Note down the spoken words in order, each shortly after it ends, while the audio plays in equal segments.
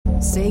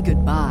Say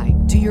goodbye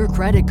to your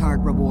credit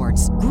card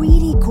rewards.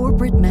 Greedy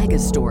corporate mega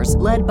stores,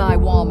 led by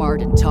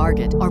Walmart and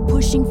Target, are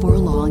pushing for a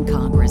law in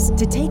Congress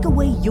to take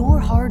away your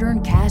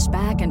hard-earned cash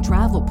back and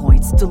travel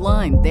points to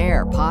line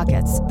their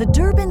pockets. The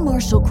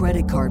Durbin-Marshall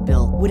credit card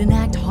bill would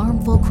enact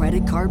harmful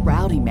credit card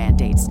routing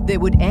mandates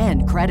that would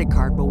end credit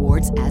card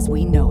rewards as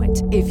we know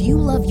it. If you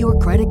love your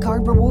credit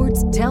card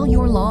rewards, tell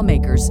your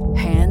lawmakers,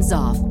 hands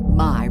off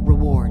my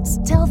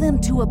rewards. Tell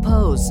them to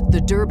oppose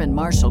the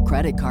Durbin-Marshall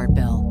credit card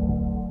bill.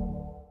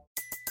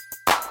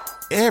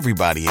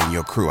 Everybody in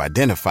your crew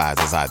identifies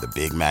as either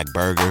Big Mac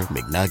Burger,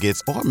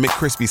 McNuggets, or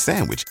McCrispy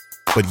Sandwich.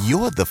 But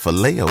you're the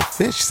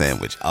Filet-O-Fish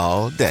Sandwich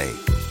all day.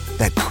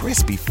 That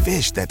crispy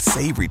fish, that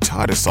savory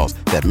tartar sauce,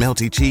 that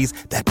melty cheese,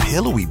 that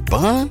pillowy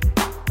bun.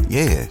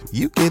 Yeah,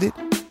 you get it.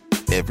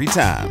 Every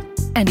time.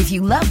 And if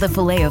you love the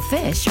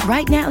Filet-O-Fish,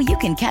 right now you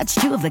can catch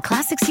two of the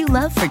classics you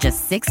love for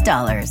just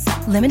 $6.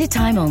 Limited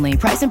time only.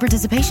 Price and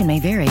participation may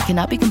vary.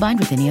 Cannot be combined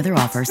with any other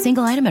offer.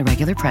 Single item at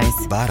regular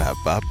price.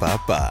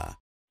 Ba-da-ba-ba-ba.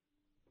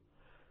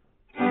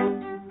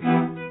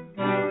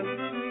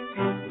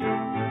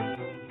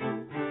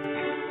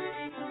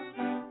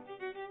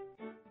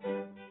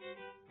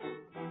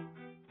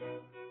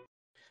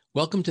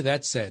 Welcome to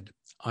That Said.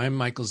 I'm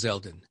Michael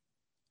Zeldin.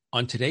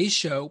 On today's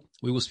show,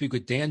 we will speak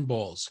with Dan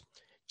Balz,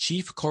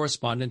 chief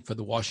correspondent for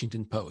The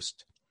Washington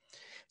Post.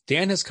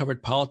 Dan has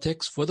covered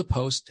politics for the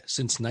Post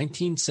since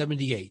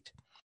 1978,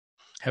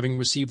 having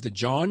received the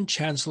John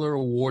Chancellor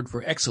Award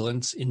for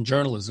Excellence in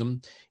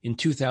Journalism in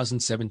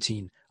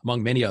 2017,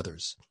 among many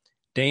others.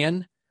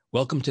 Dan,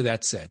 welcome to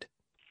That Said.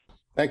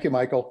 Thank you,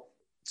 Michael.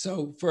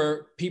 So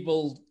for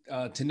people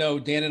to know,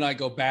 Dan and I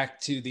go back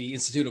to the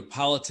Institute of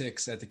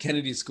Politics at the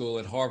Kennedy School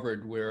at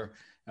Harvard, where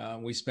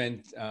we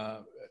spent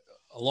a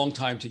long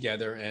time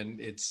together,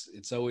 and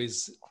it's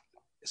always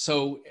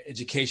so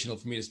educational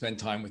for me to spend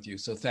time with you.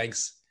 So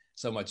thanks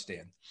so much,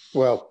 Dan.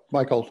 Well,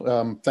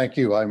 Michael, thank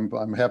you.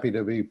 I'm happy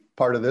to be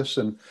part of this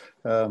and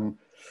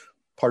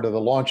part of the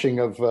launching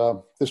of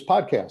this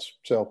podcast.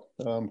 So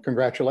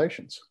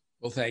congratulations.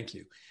 Well, thank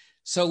you.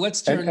 So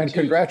let's turn and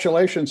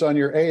congratulations on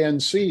your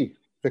ANC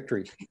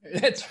victory.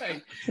 That's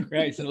right.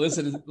 Right. So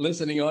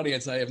listening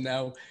audience, I am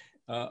now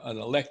an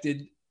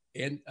elected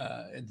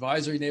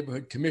advisory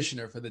neighborhood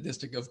commissioner for the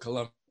District of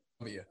Columbia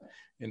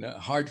in a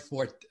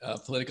hard-fought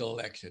political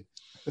election.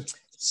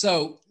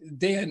 So,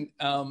 Dan,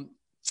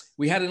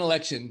 we had an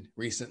election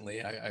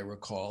recently, I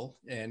recall,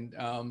 and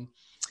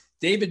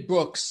David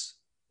Brooks,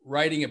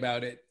 writing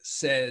about it,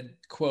 said,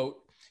 quote,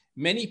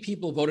 "Many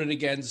people voted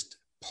against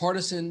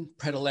partisan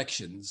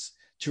predilections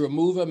to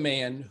remove a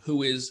man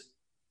who is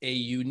a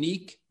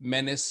unique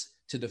menace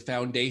to the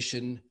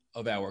foundation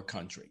of our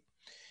country."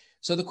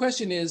 So the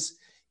question is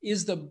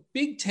the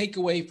big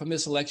takeaway from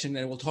this election,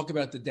 and we'll talk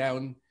about the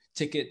down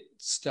ticket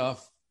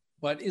stuff,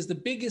 but is the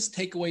biggest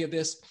takeaway of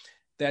this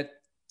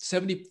that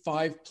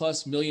 75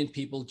 plus million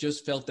people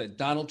just felt that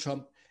Donald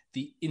Trump,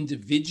 the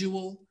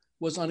individual,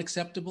 was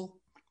unacceptable?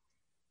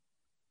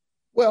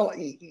 Well,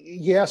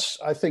 yes,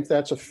 I think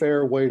that's a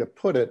fair way to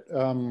put it.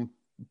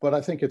 But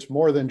I think it's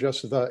more than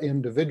just the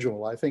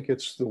individual. I think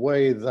it's the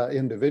way the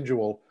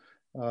individual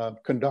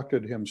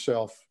conducted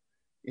himself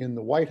in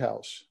the White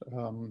House.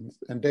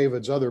 And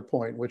David's other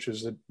point, which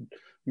is that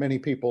many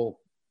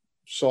people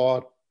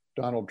saw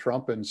Donald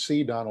Trump and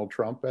see Donald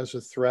Trump as a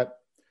threat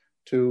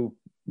to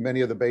many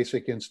of the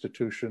basic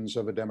institutions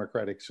of a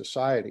democratic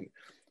society.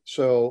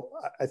 So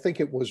I think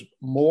it was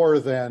more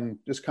than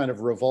just kind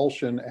of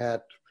revulsion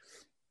at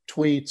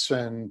tweets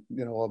and,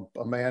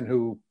 a man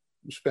who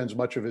spends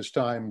much of his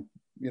time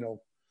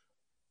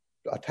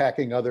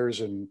attacking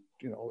others and,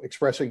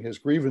 expressing his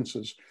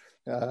grievances.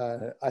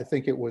 I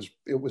think it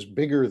was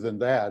bigger than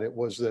that. It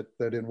was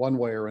that in one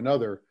way or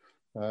another,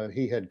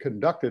 he had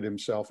conducted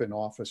himself in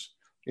office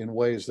in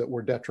ways that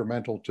were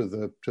detrimental to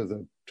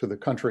the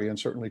country and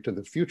certainly to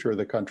the future of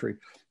the country.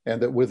 And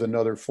that with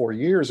another 4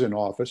 years in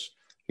office,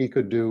 he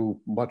could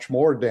do much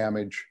more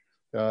damage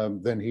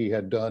than he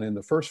had done in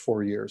the first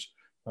 4 years.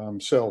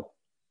 So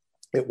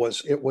it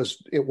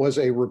was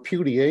a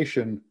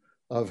repudiation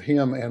of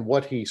him and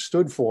what he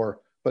stood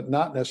for, but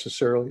not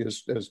necessarily,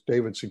 as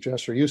David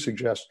suggests or you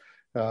suggest,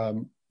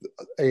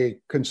 a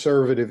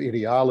conservative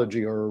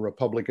ideology or a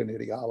Republican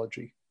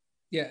ideology.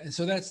 Yeah, and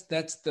so that's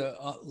the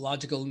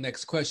logical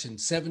next question.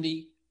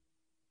 70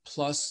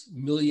 plus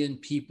million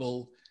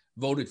people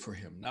voted for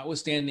him,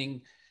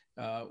 notwithstanding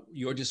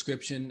your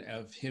description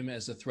of him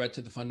as a threat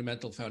to the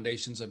fundamental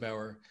foundations of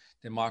our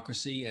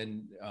democracy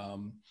and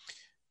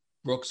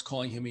Brooks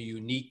calling him a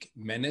unique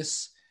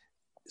menace.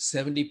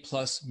 70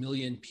 plus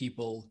million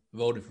people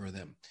voted for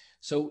them.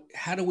 So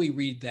how do we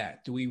read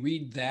that? Do we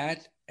read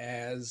that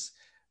as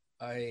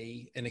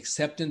an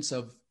acceptance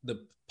of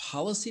the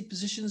policy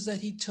positions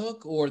that he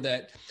took, or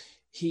that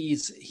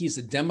he's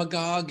a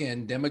demagogue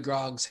and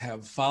demagogues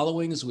have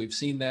followings? We've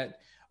seen that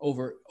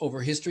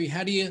over history.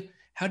 How do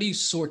you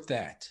sort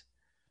that?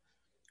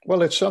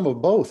 Well, it's some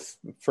of both,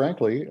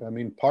 frankly. I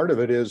mean, part of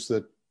it is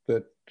that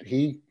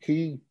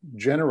he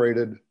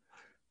generated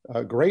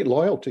great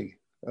loyalty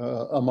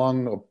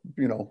among,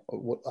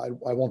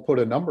 I won't put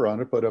a number on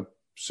it, but a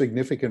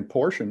significant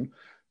portion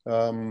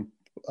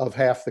of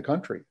half the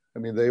country. I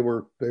mean, they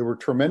were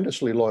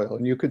tremendously loyal,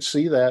 and you could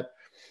see that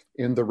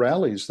in the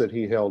rallies that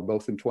he held,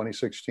 both in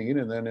 2016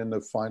 and then in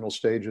the final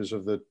stages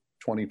of the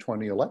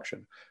 2020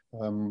 election.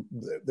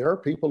 There are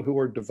people who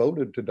are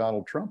devoted to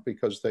Donald Trump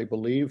because they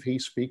believe he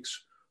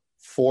speaks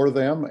for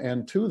them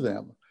and to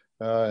them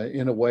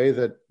in a way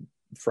that,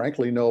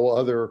 frankly, no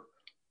other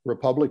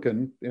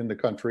Republican in the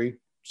country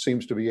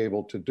seems to be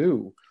able to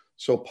do.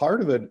 So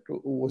part of it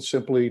was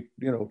simply,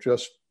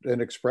 just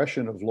an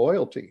expression of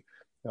loyalty.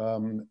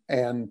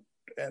 And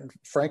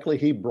frankly,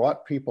 he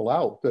brought people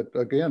out that,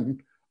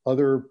 again,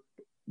 other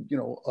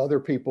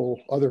people,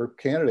 other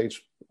candidates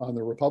on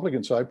the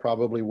Republican side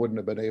probably wouldn't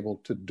have been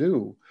able to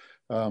do.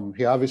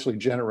 He obviously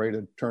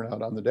generated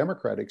turnout on the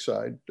Democratic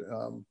side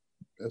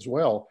as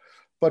well.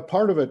 But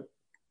part of it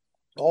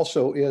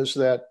also is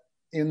that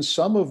in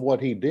some of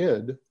what he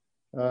did,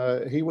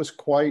 he was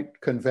quite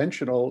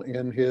conventional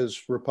in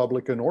his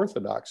Republican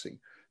orthodoxy.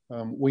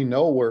 We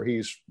know where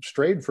he's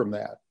strayed from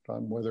that,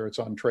 whether it's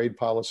on trade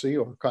policy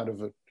or kind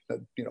of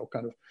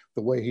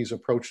the way he's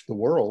approached the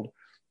world.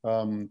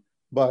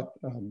 But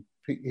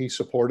he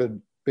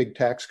supported big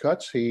tax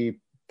cuts. He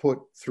put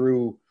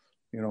through,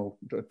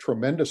 a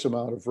tremendous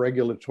amount of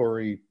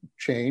regulatory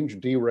change,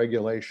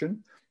 deregulation.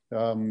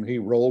 He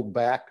rolled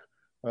back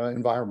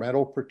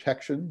environmental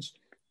protections,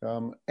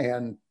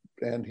 and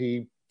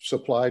he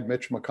supplied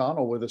Mitch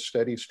McConnell with a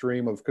steady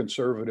stream of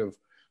conservative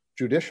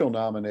judicial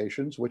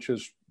nominations, which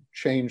has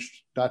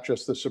changed not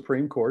just the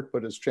Supreme Court,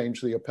 but has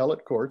changed the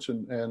appellate courts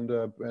and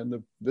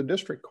the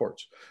district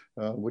courts,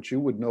 which you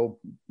would know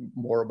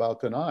more about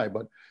than I.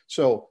 But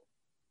so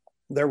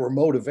there were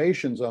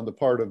motivations on the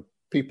part of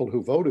people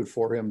who voted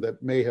for him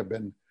that may have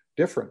been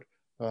different,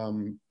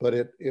 but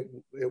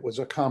it was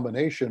a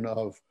combination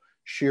of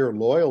sheer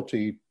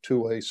loyalty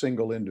to a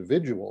single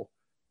individual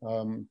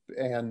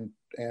and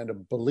a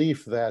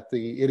belief that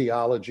the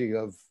ideology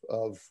of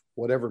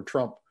whatever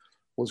Trump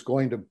was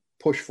going to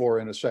push for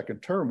in a second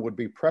term would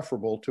be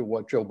preferable to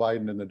what Joe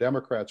Biden and the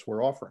Democrats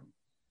were offering.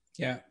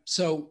 Yeah.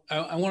 So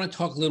I want to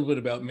talk a little bit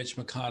about Mitch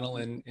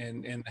McConnell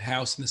and the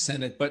House and the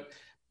Senate, but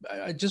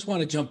I just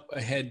want to jump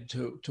ahead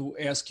to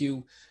ask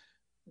you,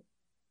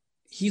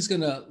 he's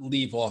going to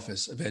leave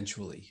office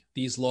eventually.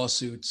 These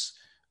lawsuits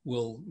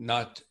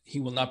he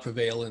will not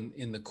prevail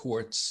in the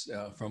courts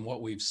from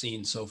what we've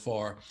seen so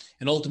far.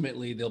 And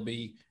ultimately there'll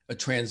be a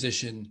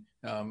transition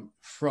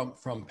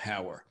from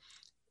power.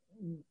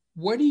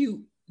 What do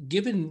you,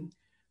 given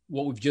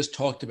what we've just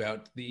talked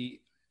about, the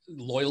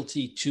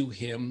loyalty to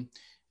him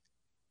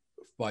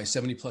by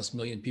 70 plus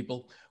million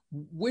people,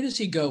 where does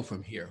he go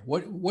from here?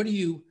 What do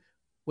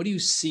you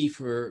see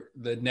for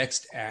the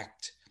next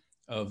act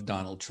of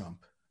Donald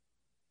Trump?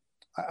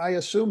 I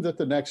assume that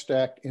the next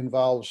act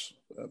involves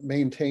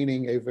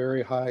maintaining a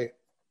very high,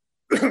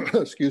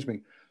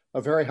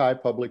 a very high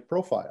public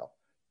profile.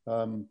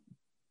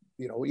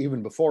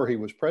 Even before he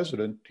was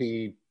president,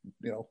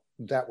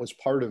 that was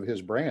part of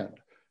his brand,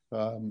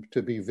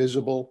 to be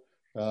visible,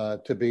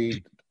 to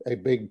be a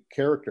big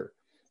character.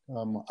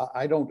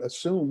 I don't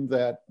assume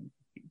that,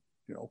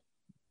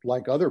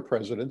 like other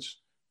presidents,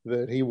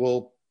 that he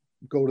will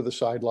go to the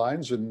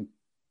sidelines and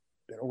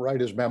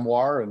write his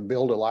memoir and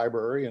build a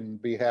library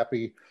and be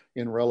happy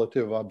in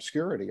relative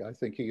obscurity. I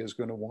think he is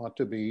going to want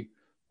to be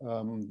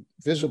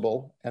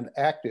visible and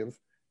active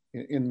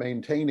in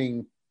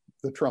maintaining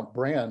the Trump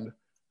brand,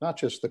 not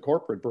just the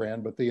corporate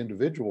brand, but the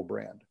individual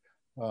brand.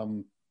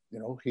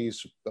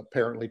 He's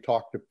apparently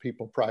talked to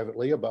people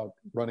privately about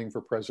running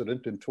for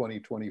president in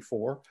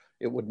 2024.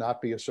 It would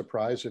not be a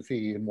surprise if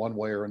he, in one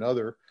way or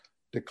another,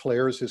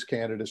 declares his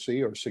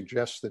candidacy or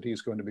suggests that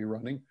he's going to be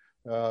running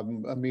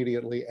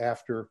immediately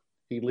after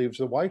he leaves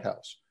the White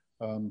House.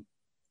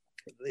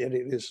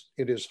 It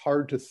is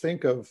hard to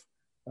think of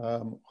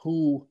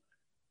who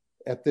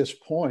at this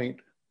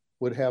point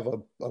would have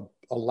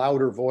a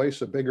louder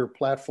voice, a bigger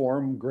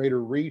platform,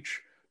 greater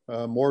reach,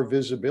 more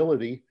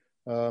visibility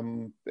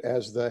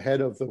as the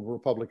head of the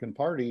Republican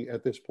Party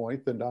at this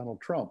point than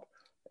Donald Trump.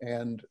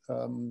 And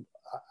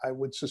I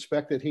would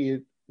suspect that he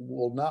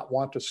will not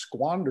want to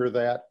squander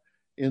that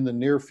in the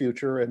near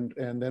future.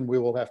 And then we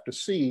will have to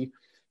see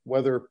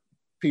whether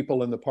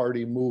people in the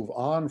party move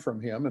on from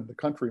him and the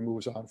country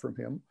moves on from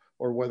him,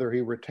 or whether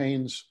he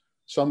retains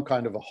some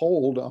kind of a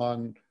hold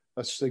on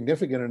a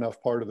significant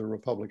enough part of the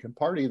Republican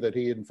Party that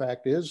he, in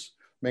fact,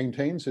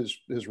 maintains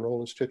his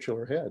role as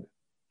titular head.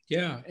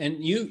 Yeah,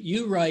 and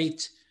you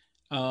write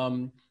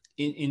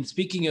in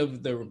speaking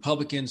of the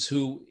Republicans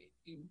who,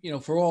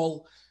 for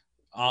all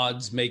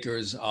odds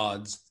makers,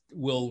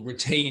 will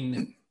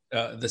retain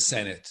the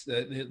Senate.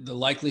 The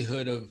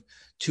likelihood of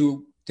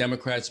two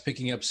Democrats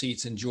picking up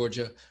seats in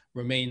Georgia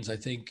remains, I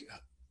think,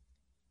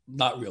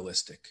 not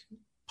realistic.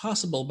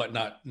 Possible, but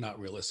not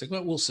realistic.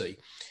 But we'll see.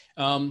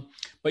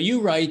 But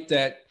you write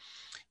that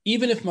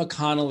even if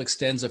McConnell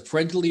extends a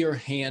friendlier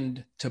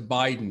hand to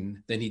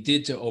Biden than he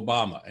did to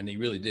Obama, and he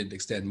really didn't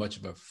extend much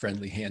of a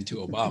friendly hand to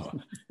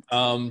Obama,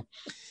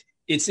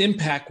 its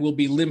impact will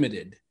be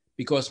limited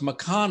because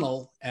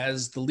McConnell,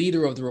 as the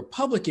leader of the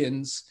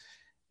Republicans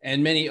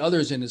and many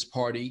others in his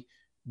party,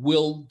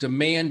 will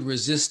demand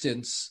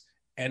resistance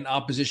and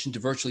opposition to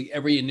virtually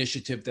every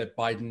initiative that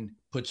Biden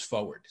puts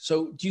forward.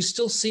 So do you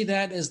still see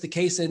that as the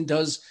case? And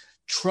does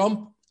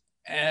Trump,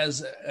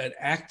 as an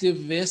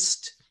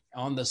activist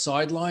on the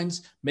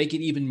sidelines, make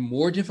it even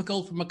more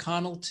difficult for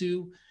McConnell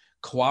to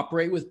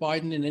cooperate with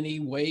Biden in any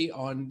way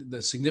on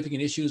the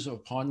significant issues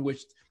upon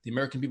which the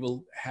American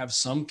people have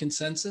some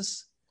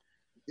consensus?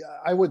 Yeah,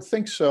 I would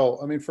think so.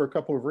 I mean, for a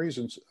couple of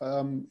reasons.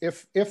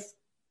 If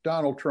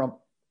Donald Trump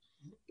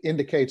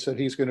indicates that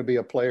he's going to be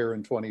a player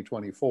in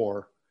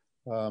 2024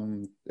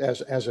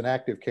 as an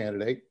active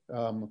candidate,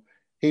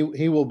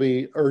 he will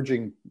be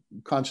urging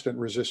constant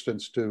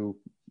resistance to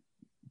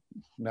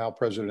now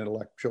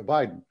President-elect Joe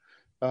Biden.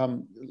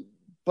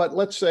 But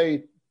let's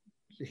say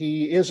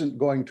he isn't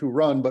going to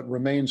run, but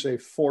remains a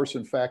force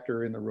and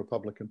factor in the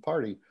Republican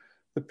Party.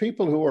 The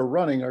people who are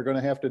running are going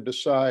to have to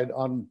decide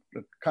on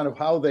kind of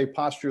how they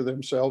posture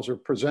themselves or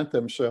present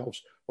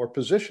themselves or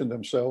position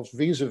themselves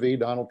vis-a-vis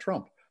Donald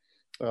Trump.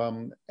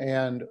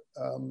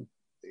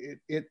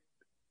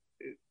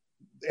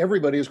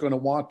 Everybody is going to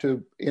want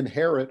to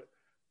inherit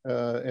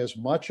as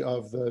much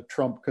of the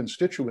Trump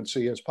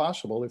constituency as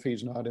possible if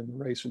he's not in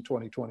the race in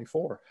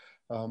 2024.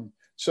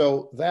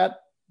 So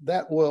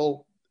that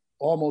will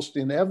almost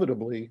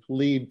inevitably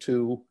lead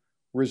to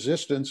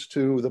resistance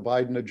to the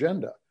Biden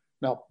agenda.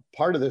 Now,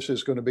 part of this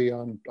is going to be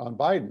on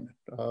Biden.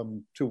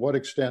 To what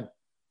extent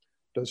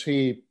does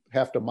he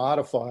have to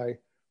modify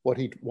what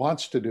he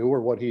wants to do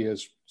or what he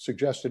has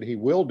suggested he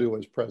will do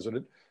as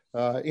president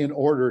in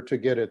order to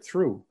get it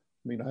through?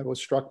 I mean, I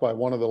was struck by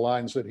one of the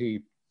lines that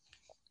he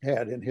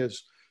had in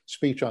his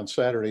speech on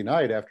Saturday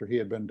night after he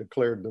had been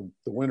declared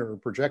the winner, or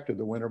projected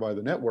the winner by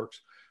the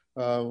networks,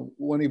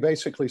 when he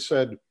basically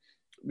said,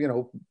 you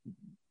know,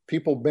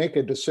 people make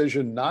a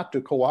decision not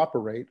to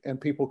cooperate and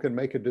people can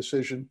make a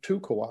decision to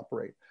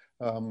cooperate.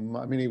 I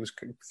mean, he was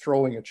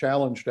throwing a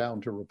challenge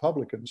down to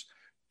Republicans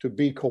to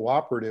be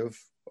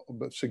cooperative,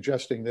 but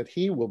suggesting that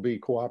he will be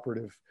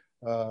cooperative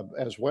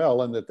as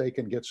well and that they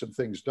can get some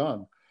things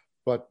done.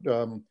 But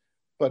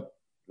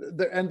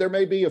there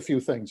may be a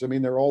few things. I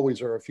mean, there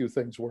always are a few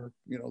things where,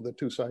 you know, the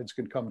two sides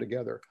can come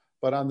together.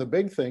 But on the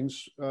big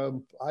things,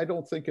 I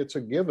don't think it's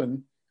a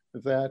given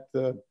that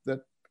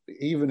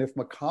even if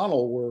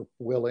McConnell were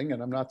willing,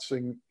 and I'm not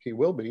saying he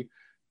will be,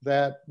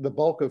 that the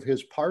bulk of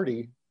his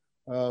party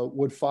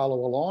would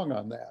follow along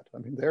on that. I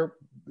mean,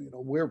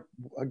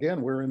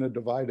 we're in a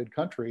divided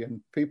country,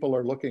 and people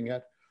are looking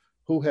at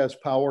who has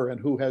power and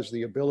who has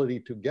the ability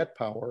to get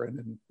power,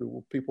 and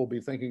people will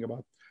be thinking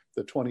about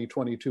the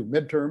 2022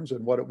 midterms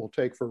and what it will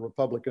take for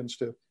Republicans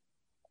to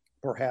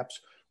perhaps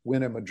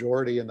win a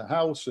majority in the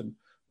House, and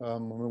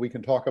we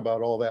can talk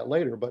about all that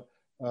later. But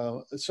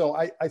so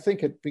I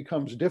think it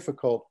becomes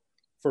difficult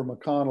for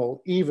McConnell,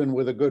 even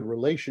with a good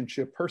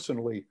relationship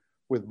personally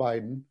with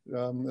Biden,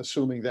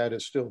 assuming that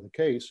is still the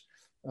case,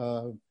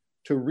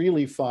 to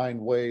really find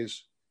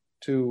ways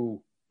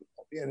to,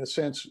 in a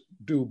sense,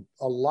 do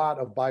a lot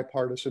of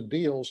bipartisan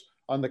deals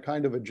on the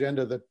kind of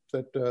agenda that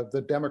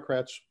the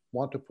Democrats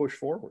want to push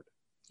forward.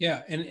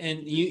 Yeah,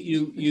 and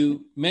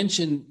you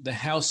mentioned the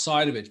House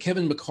side of it.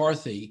 Kevin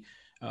McCarthy,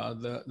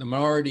 the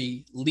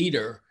minority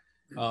leader,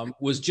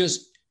 was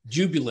just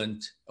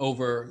jubilant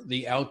over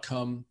the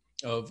outcome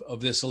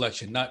of this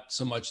election. Not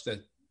so much that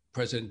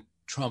President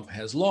Trump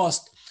has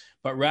lost,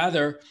 but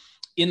rather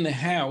in the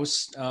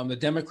House, the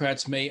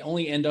Democrats may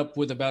only end up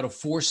with about a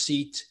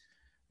 4-seat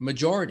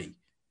majority.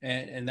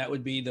 And that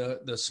would be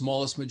the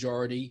smallest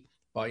majority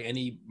by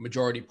any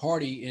majority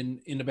party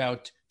in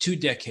about 2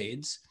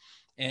 decades.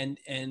 And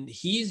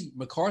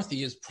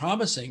McCarthy is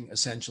promising,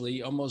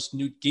 essentially, almost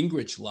Newt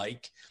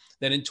Gingrich-like,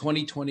 that in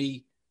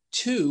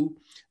 2022,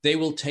 they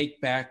will take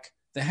back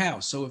the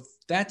House. So if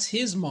that's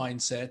his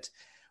mindset,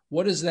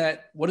 what does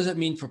that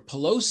mean for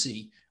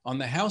Pelosi on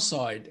the House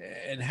side?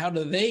 And how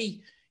do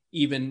they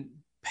even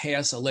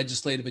pass a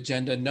legislative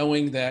agenda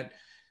knowing that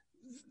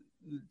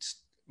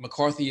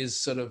McCarthy is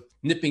sort of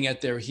nipping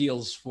at their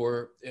heels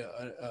for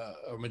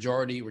a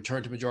majority,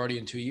 return to majority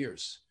in 2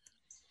 years?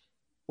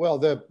 Well,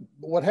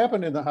 what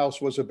happened in the House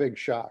was a big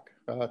shock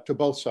to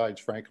both sides,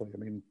 frankly. I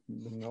mean,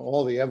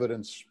 all the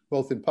evidence,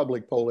 both in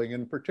public polling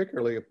and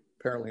particularly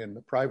apparently in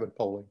the private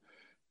polling,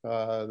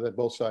 that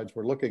both sides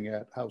were looking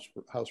at,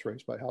 house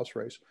race by house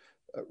race.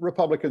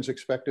 Republicans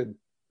expected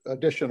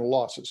additional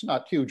losses,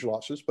 not huge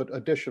losses, but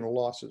additional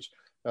losses.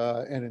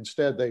 And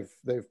instead,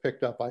 they've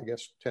picked up, I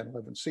guess, 10,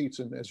 11 seats.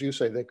 And as you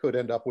say, they could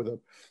end up with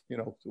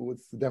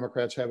with the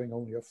Democrats having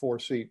only a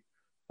 4-seat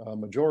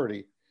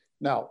majority.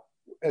 Now,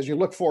 as you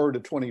look forward to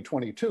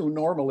 2022,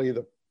 normally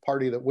the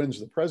party that wins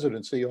the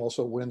presidency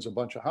also wins a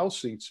bunch of House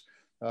seats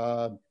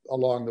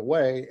along the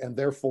way, and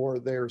therefore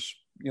there's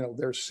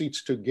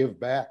seats to give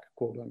back,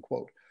 quote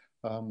unquote.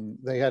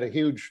 They had a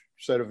huge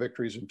set of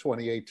victories in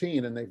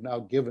 2018, and they've now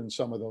given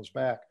some of those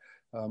back.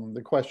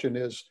 The question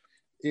is,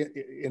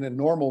 in a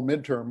normal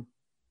midterm,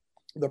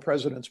 the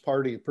president's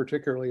party,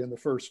 particularly in the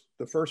first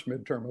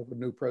midterm of a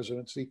new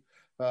presidency,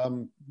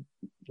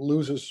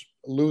 loses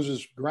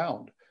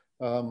ground.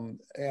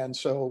 And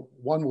so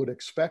one would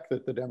expect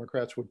that the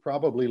Democrats would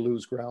probably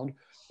lose ground,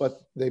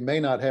 but they may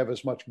not have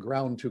as much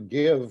ground to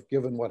give,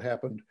 given what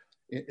happened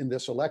in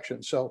this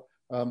election. So,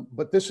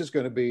 but this is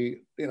going to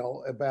be,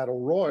 a battle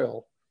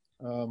royal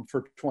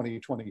for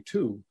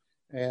 2022.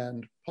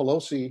 And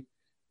Pelosi,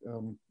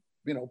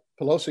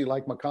 Pelosi,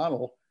 like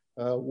McConnell,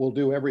 will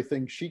do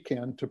everything she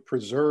can to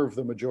preserve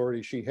the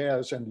majority she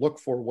has and look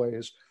for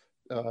ways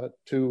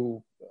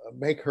to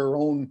make her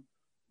own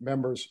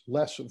members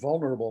less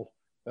vulnerable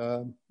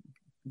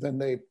than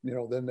they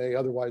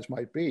otherwise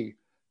might be.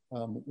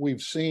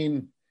 We've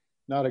seen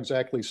not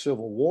exactly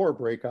civil war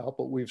break out,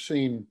 but we've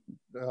seen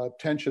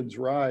tensions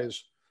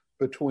rise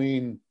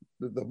between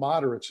the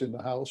moderates in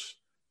the House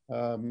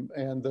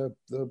and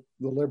the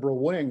liberal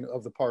wing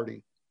of the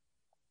party.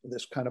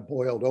 This kind of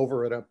boiled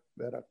over at a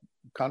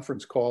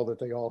conference call that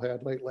they all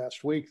had late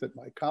last week that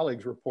my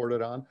colleagues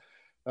reported on,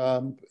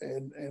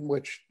 in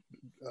which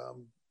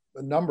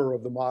a number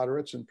of the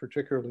moderates, and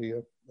particularly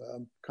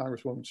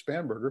Congresswoman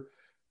Spanberger,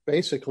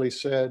 basically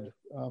said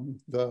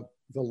the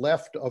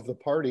left of the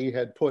party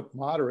had put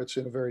moderates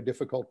in a very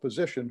difficult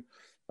position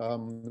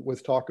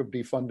with talk of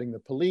defunding the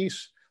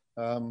police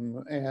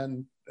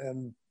and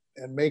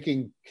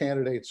making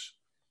candidates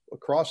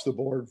across the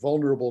board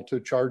vulnerable to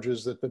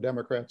charges that the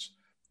Democrats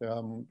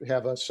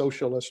have a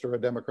socialist or a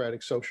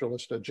democratic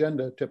socialist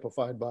agenda,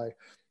 typified by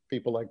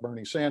people like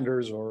Bernie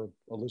Sanders or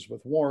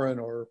Elizabeth Warren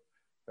or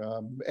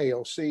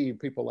AOC,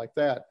 people like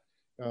that.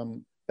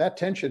 That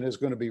tension is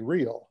going to be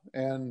real.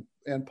 And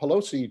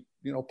Pelosi,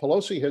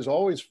 Pelosi has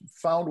always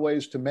found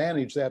ways to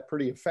manage that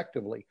pretty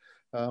effectively.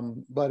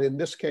 But in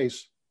this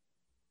case,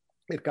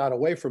 it got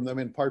away from them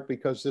in part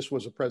because this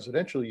was a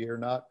presidential year,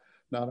 not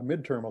a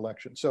midterm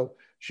election. So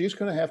she's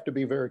going to have to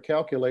be very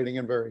calculating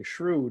and very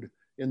shrewd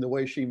in the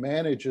way she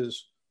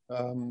manages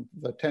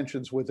the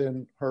tensions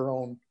within her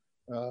own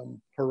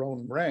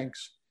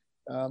ranks,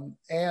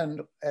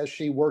 and as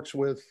she works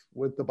with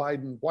the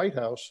Biden White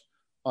House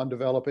on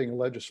developing a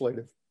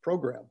legislative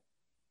program.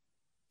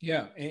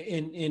 Yeah,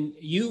 and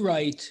you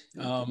write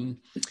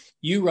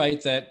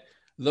that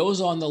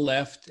those on the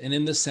left and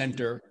in the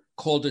center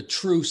called a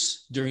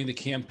truce during the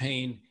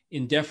campaign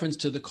in deference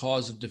to the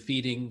cause of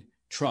defeating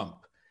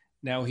Trump.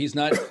 Now he's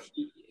not.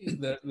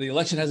 The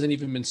election hasn't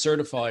even been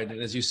certified. And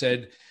as you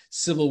said,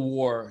 civil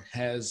war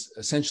has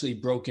essentially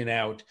broken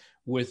out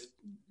with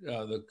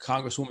the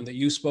Congresswoman that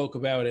you spoke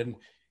about and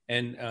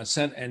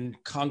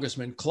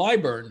Congressman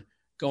Clyburn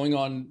going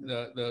on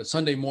the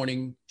Sunday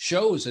morning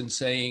shows and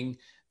saying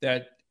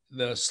that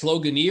the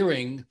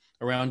sloganeering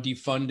around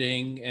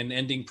defunding and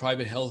ending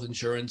private health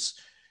insurance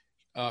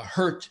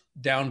hurt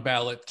down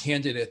ballot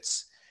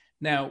candidates.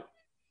 Now,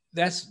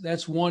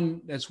 that's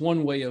one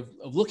way of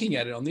looking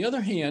at it. On the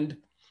other hand,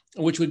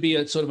 which would be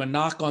a sort of a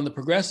knock on the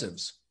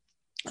progressives.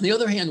 On the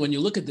other hand, when you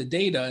look at the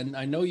data, and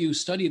I know you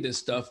study this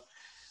stuff,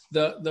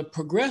 the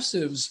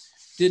progressives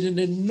did an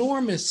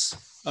enormous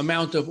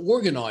amount of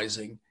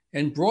organizing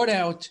and brought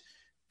out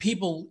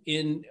people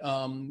in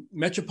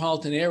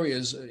metropolitan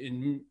areas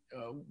in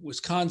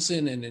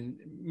Wisconsin and in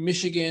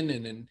Michigan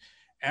and in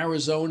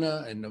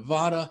Arizona and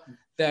Nevada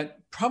that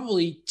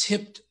probably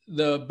tipped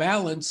the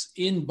balance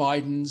in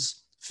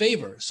Biden's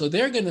favor. So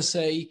they're going to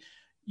say,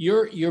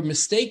 you're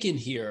mistaken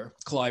here,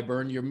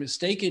 Clyburn. You're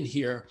mistaken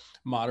here,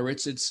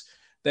 moderates. It's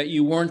that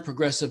you weren't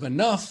progressive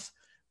enough,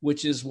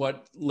 which is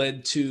what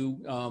led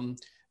to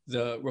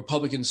the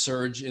Republican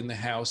surge in the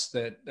House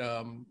that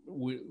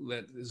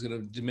that is going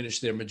to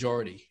diminish their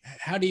majority.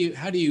 How do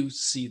you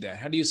see that?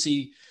 How do you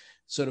see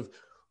sort of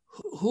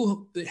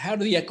how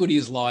do the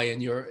equities lie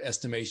in your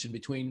estimation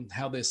between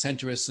how the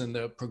centrists and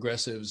the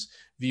progressives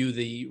view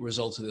the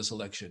results of this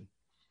election?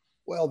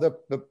 Well,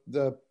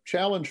 the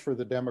challenge for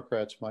the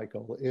Democrats,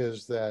 Michael,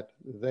 is that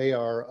they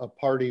are a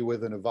party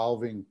with an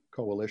evolving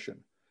coalition.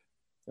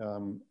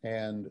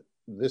 And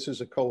this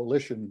is a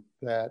coalition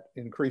that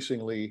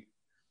increasingly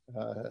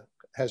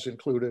has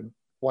included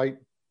white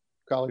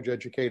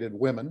college-educated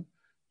women.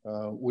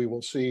 We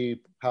will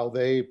see how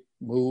they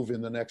move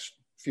in the next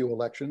few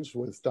elections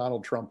with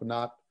Donald Trump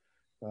not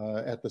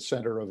at the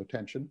center of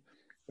attention,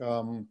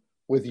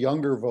 with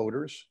younger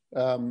voters,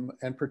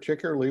 and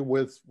particularly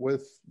with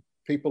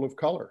people of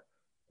color.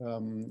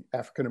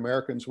 African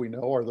Americans, we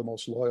know, are the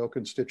most loyal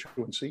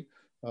constituency.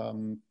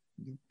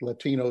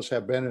 Latinos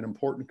have been an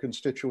important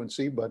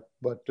constituency, but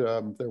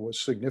there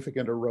was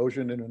significant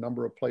erosion in a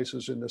number of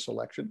places in this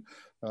election,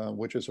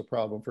 which is a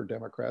problem for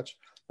Democrats.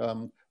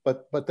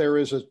 But there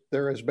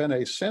has been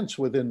a sense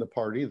within the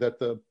party that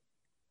the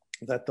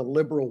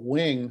liberal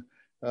wing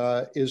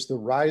is the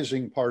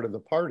rising part of the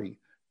party,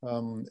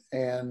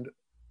 and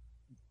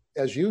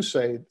as you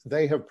say,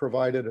 they have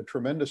provided a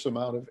tremendous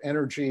amount of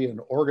energy and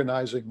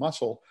organizing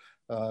muscle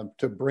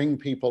to bring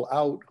people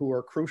out who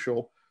are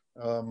crucial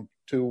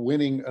to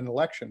winning an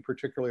election,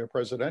 particularly a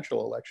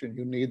presidential election.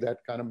 You need that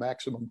kind of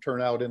maximum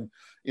turnout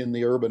in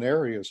the urban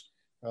areas.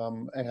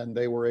 and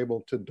they were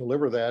able to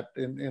deliver that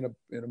in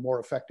a more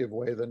effective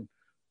way than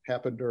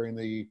happened during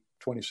the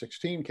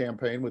 2016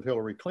 campaign with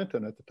Hillary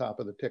Clinton at the top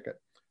of the ticket.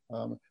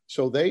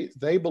 So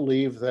they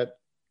believe that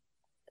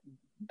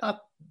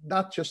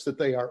not just that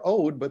they are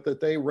owed, but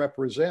that they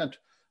represent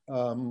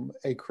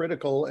a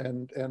critical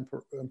and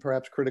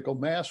perhaps critical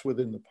mass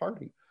within the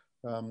party.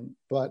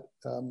 But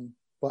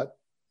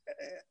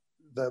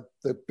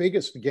the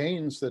biggest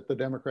gains that the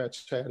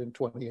Democrats had in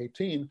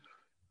 2018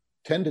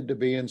 tended to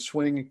be in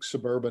swing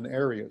suburban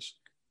areas.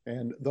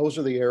 And those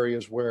are the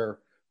areas where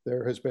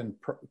there has been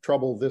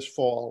trouble this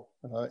fall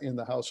in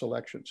the House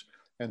elections.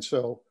 And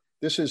so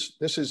this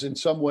is in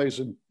some ways,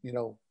 an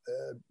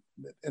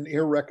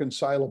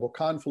irreconcilable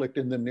conflict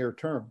in the near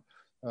term.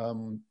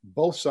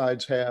 Both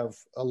sides have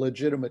a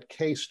legitimate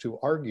case to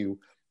argue,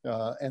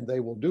 and they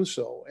will do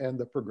so. And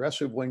the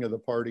progressive wing of the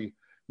party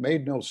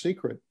made no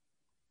secret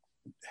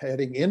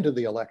heading into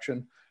the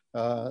election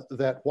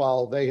that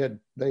while they had,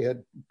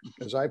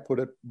 as I put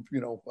it,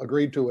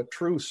 agreed to a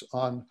truce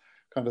on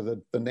kind of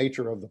the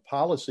nature of the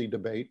policy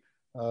debate,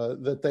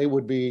 that they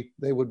would be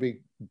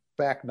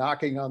back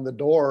knocking on the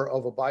door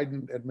of a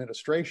Biden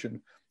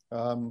administration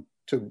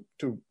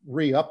to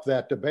re-up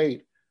that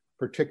debate,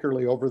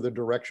 particularly over the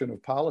direction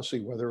of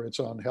policy, whether it's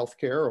on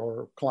healthcare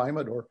or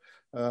climate or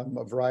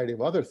a variety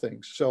of other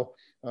things. So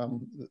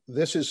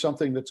this is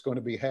something that's going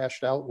to be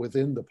hashed out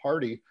within the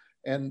party,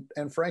 and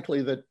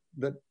frankly, that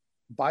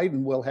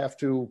Biden will have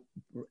to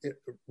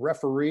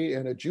referee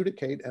and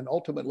adjudicate and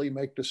ultimately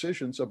make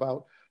decisions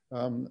about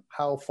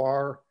how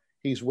far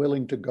he's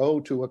willing to go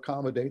to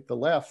accommodate the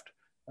left,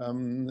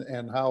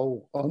 and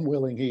how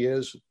unwilling he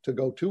is to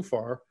go too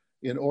far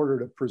in order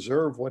to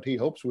preserve what he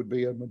hopes would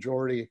be a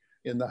majority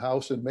in the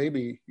House, and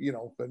maybe,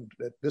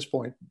 at this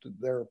point,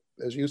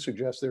 as you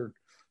suggest, their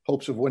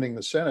hopes of winning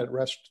the Senate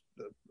rest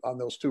on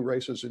those two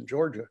races in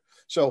Georgia.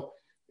 So,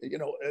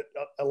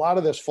 a lot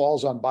of this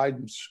falls on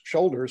Biden's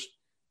shoulders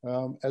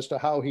as to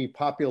how he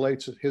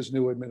populates his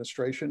new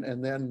administration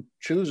and then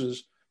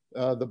chooses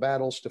the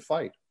battles to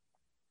fight.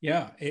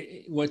 Yeah.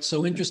 What's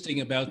so interesting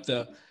about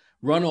the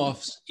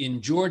runoffs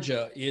in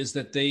Georgia is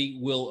that they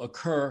will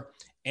occur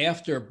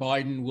after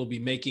Biden will be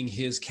making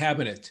his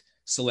cabinet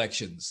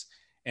selections.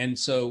 And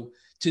so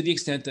to the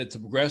extent that the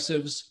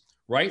progressives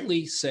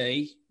rightly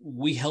say,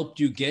 we helped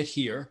you get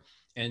here,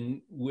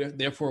 and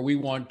therefore we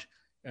want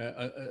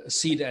a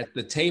seat at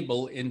the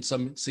table in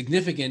some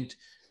significant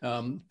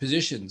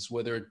positions,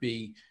 whether it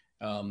be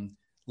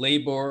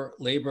labor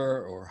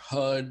or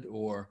HUD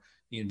or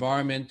the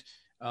environment,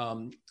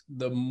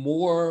 the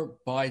more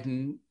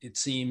Biden, it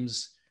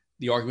seems,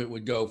 the argument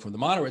would go from the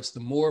moderates, the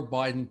more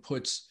Biden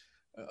puts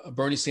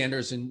Bernie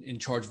Sanders in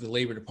charge of the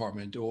Labor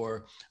Department,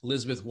 or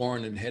Elizabeth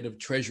Warren in head of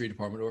Treasury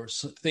Department, or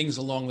things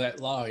along that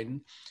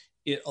line,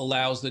 it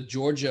allows the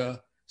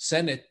Georgia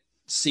Senate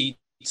seats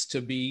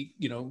to be,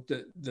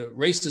 the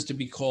races to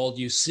be called,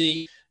 you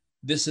see,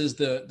 this is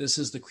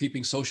the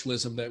creeping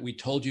socialism that we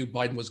told you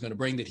Biden was going to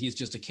bring, that he's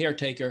just a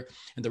caretaker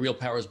and the real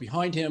power is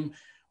behind him,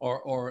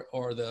 or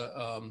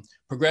the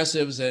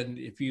progressives. And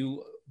if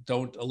you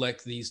don't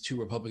elect these two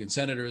Republican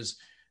senators,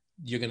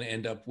 you're going to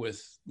end up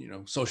with,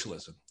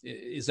 socialism.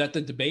 Is that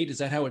the debate? Is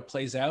that how it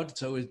plays out?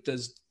 So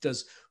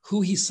does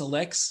who he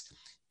selects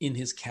in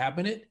his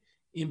cabinet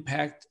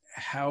impact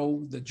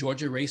how the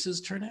Georgia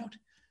races turn out?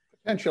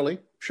 Potentially,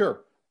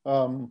 sure.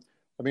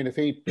 If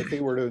he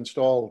were to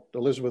install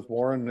Elizabeth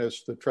Warren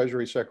as the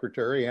Treasury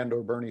Secretary and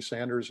or Bernie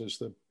Sanders as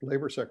the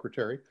Labor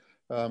Secretary,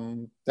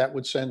 that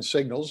would send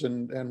signals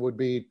and would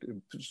be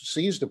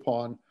seized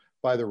upon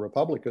by the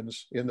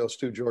Republicans in those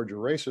two Georgia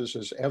races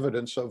as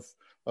evidence of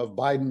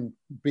Biden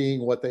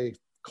being what they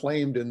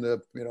claimed in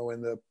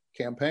the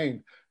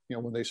campaign,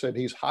 when they said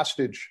he's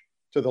hostage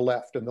to the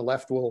left and the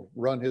left will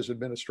run his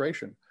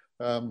administration.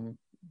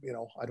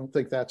 I don't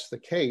think that's the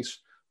case,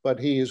 but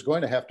he is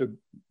going to have to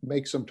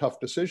make some tough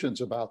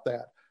decisions about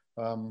that.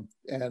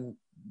 And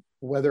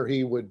whether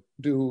he would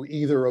do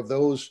either of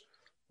those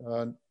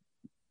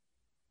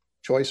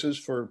choices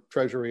for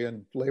Treasury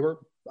and Labor,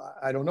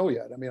 I don't know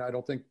yet. I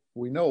don't think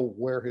we know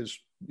where his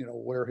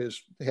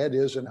head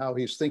is and how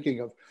he's thinking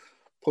of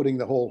putting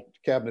the whole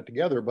cabinet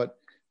together. But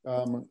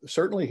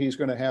certainly he's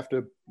going to have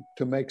to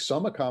make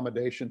some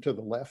accommodation to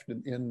the left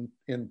in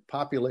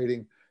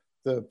populating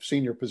the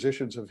senior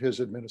positions of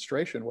his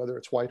administration, whether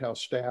it's White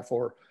House staff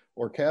or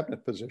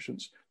cabinet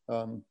positions.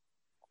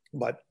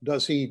 But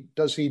does he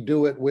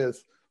do it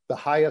with the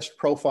highest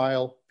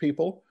profile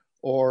people,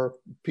 or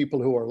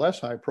people who are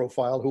less high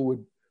profile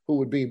who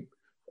would be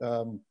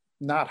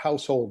not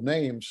household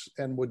names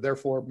and would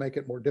therefore make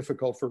it more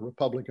difficult for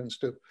Republicans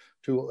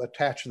to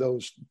attach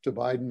those to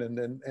Biden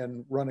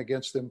and run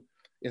against them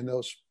in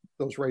those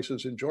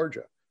races in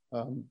Georgia?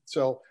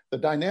 So the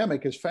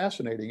dynamic is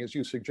fascinating, as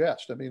you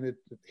suggest.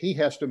 He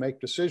has to make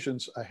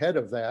decisions ahead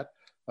of that.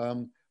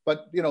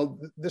 But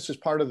this is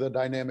part of the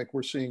dynamic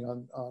we're seeing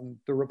on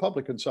the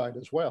Republican side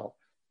as well.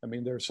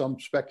 There's some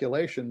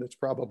speculation that's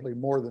probably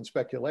more than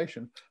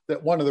speculation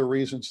that one of the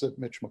reasons that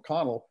Mitch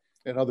McConnell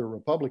and other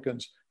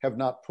Republicans have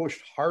not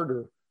pushed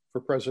harder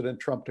for President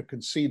Trump to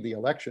concede the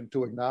election,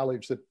 to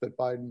acknowledge that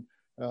Biden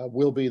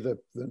will be the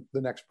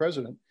next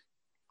president,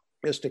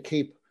 is to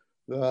keep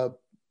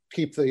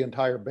the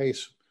entire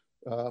base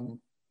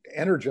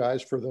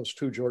energized for those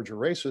two Georgia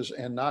races,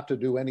 and not to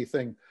do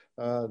anything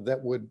that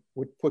would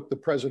put the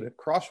president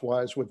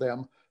crosswise with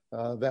them,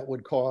 that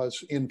would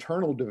cause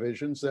internal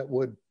divisions, that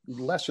would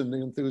lessen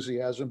the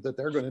enthusiasm that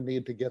they're going to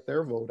need to get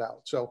their vote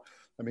out. So,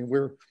 I mean,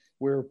 we're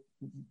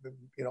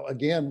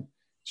again,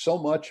 so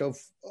much of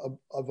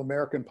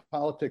American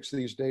politics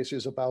these days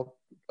is about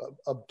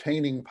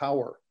obtaining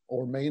power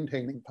or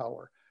maintaining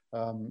power.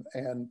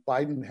 And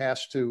Biden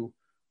has to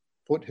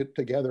put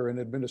together an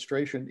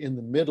administration in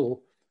the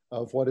middle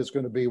of what is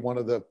going to be one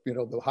of the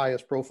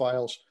highest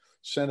profiles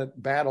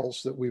Senate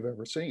battles that we've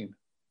ever seen.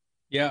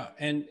 Yeah,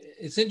 and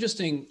it's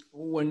interesting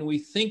when we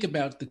think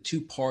about the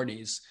two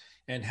parties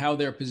and how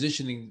they're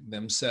positioning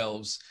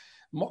themselves.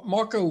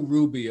 Marco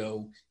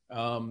Rubio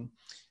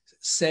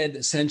said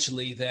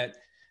essentially that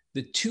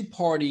the two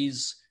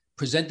parties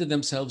presented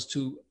themselves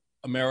to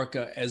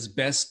America as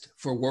best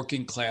for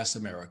working class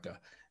America,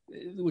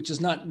 which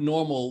is not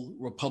normal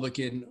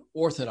Republican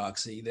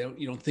orthodoxy.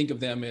 You don't think of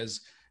them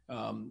as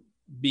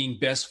being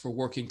best for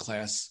working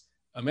class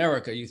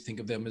America. You think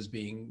of them as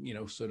being,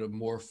 sort of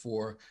more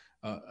for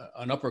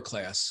an upper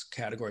class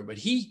category. But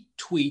he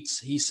tweets,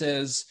 he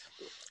says,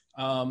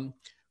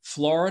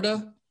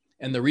 Florida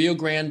and the Rio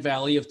Grande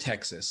Valley of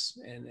Texas,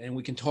 and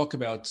we can talk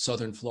about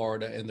Southern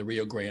Florida and the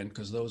Rio Grande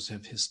because those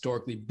have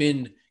historically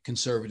been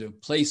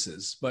conservative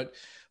places. But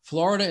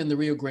Florida and the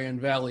Rio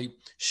Grande Valley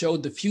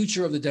showed the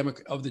future of the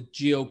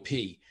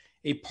GOP,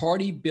 a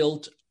party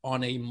built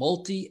on a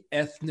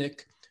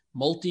multi-ethnic,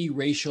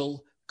 multiracial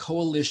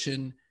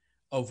coalition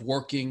of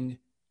working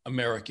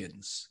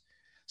Americans.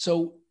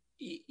 So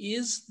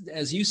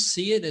as you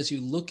see it, as you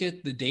look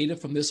at the data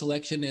from this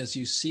election, as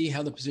you see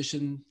how the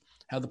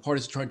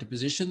parties are trying to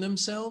position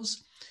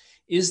themselves,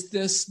 is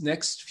this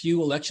next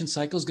few election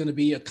cycles going to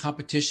be a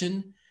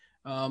competition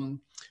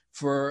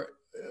for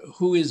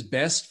who is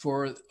best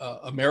for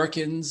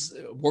Americans,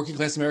 working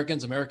class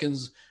Americans,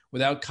 Americans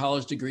without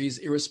college degrees,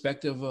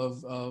 irrespective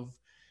of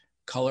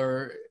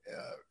color,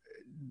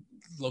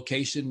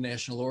 location,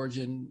 national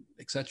origin,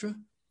 etc.?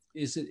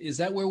 Is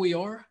that where we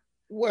are?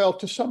 Well,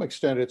 to some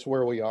extent, it's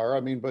where we are.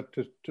 I mean, but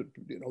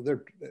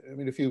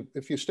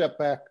if you step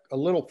back a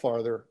little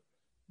farther,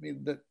 I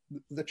mean,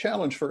 the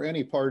challenge for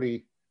any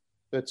party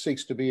that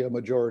seeks to be a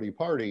majority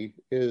party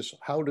is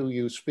how do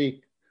you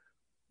speak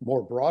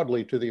more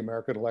broadly to the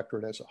American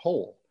electorate as a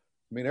whole?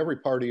 I mean, every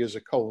party is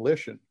a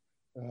coalition.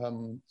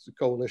 It's a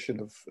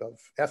coalition of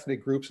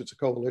ethnic groups. It's a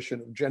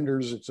coalition of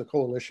genders. It's a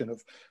coalition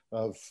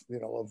of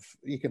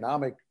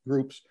economic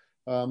groups.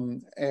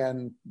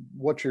 And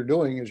what you're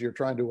doing is you're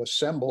trying to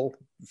assemble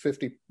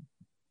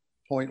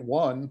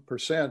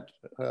 50.1%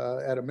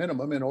 at a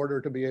minimum in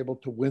order to be able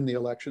to win the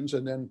elections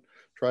and then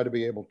try to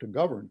be able to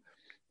govern.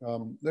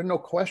 There's no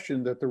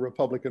question that the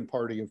Republican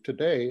Party of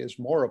today is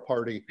more a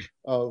party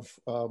of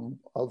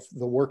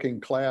the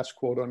working class,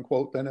 quote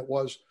unquote, than it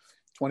was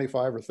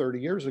 25 or 30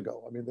 years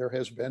ago. I mean, there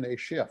has been a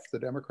shift. The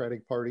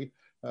Democratic Party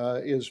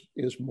is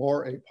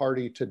more a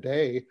party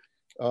today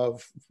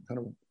of kind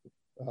of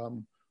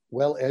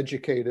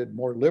well-educated,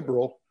 more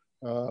liberal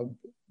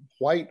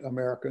white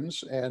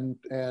Americans and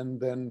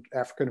then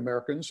African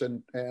Americans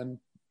and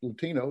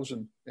Latinos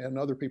and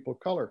other people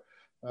of color.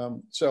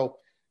 So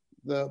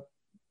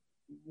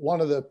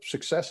one of the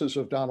successes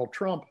of Donald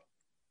Trump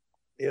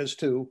is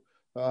to,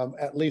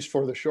 at least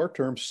for the short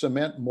term,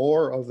 cement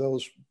more of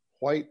those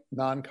white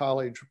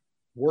non-college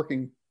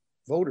working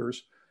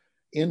voters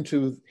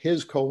into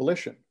his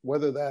coalition.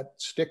 Whether that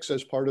sticks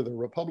as part of the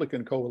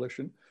Republican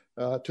coalition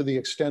to the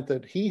extent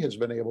that he has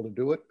been able to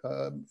do it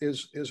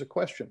is a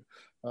question.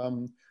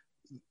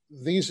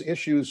 These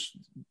issues,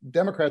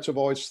 Democrats have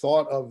always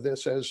thought of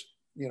this as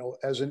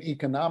an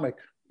economic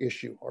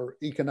issue or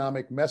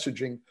economic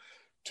messaging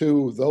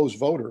to those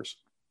voters.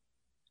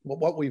 But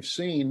what we've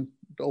seen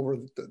over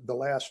the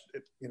last,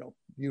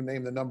 you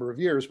name the number of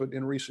years, but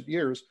in recent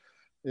years,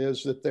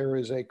 is that there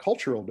is a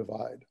cultural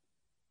divide,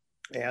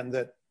 and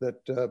that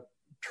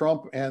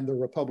Trump and the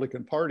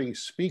Republican Party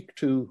speak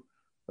to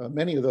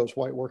many of those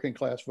white working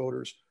class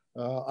voters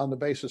on the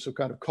basis of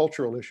kind of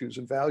cultural issues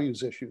and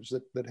values issues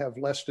that have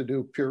less to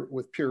do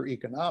with pure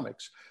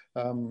economics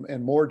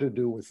and more to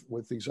do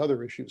with these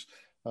other issues.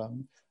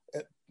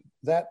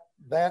 That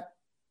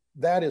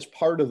is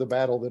part of the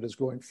battle that is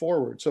going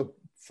forward. So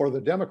for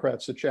the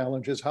Democrats, the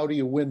challenge is how do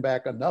you win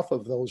back enough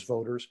of those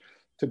voters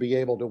to be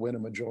able to win a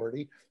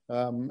majority?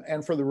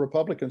 And for the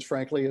Republicans,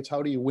 frankly, it's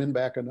how do you win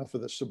back enough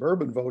of the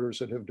suburban voters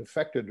that have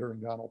defected during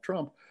Donald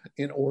Trump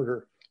in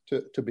order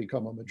to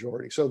become a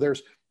majority. So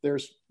there's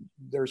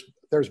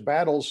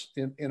battles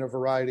in a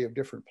variety of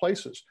different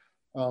places.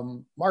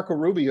 Marco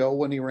Rubio,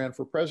 when he ran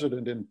for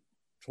president in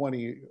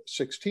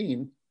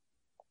 2016,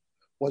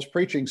 was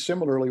preaching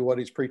similarly what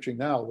he's preaching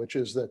now, which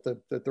is that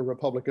the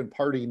Republican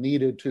Party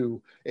needed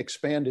to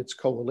expand its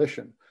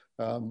coalition.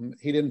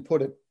 He didn't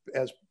put it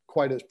as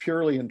quite as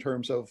purely in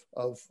terms of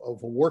a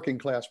working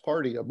class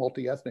party, a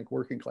multi-ethnic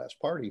working class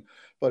party,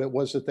 but it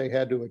was that they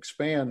had to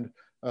expand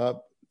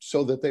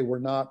so that they were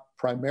not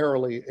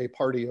primarily a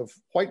party of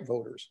white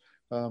voters.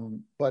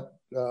 But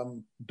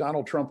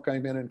Donald Trump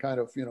came in and kind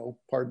of,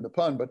 pardon the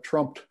pun, but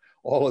trumped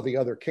all of the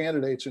other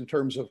candidates in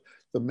terms of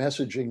the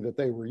messaging that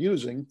they were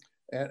using,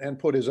 and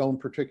put his own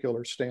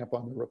particular stamp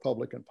on the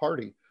Republican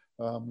Party.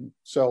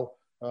 So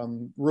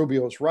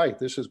Rubio's right.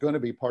 This is going to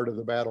be part of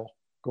the battle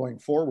going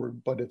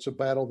forward, but it's a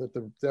battle that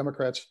the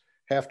Democrats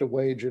have to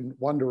wage in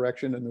one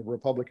direction and the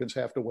Republicans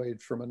have to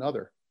wage from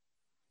another.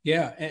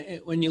 Yeah,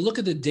 and when you look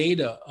at the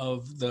data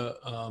of the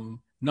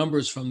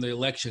numbers from the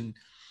election,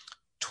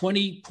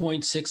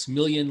 20.6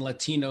 million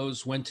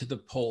Latinos went to the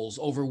polls.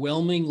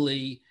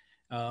 Overwhelmingly,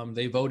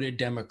 they voted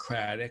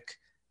Democratic.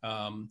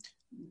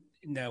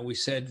 Now, we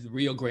said the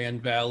Rio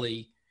Grande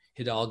Valley,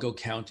 Hidalgo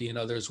County, and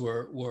others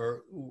were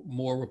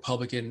more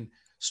Republican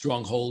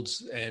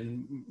strongholds,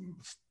 and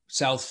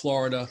South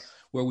Florida,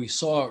 where we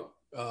saw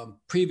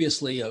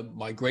previously a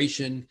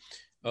migration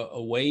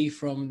away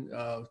from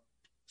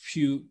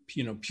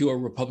pure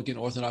Republican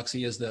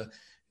orthodoxy as the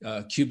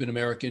Cuban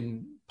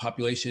American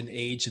population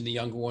aged and the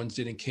younger ones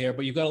didn't care.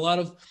 But you've got a lot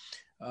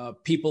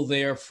of people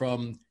there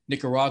from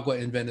Nicaragua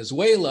and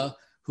Venezuela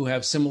who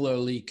have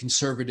similarly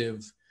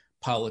conservative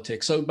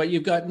politics. So, but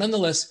you've got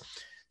nonetheless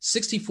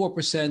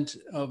 64%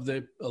 of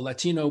the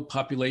Latino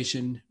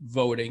population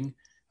voting,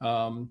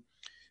 and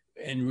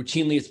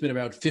routinely it's been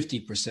about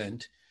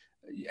 50%.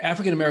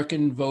 African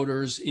American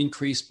voters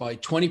increased by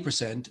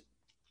 20%,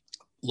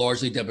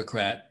 largely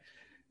Democrat.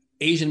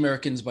 Asian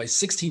Americans by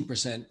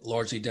 16%,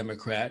 largely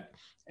Democrat.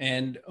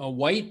 And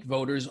white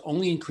voters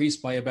only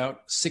increased by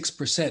about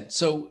 6%.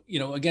 So,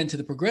 again, to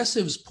the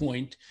progressives'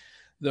 point,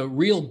 the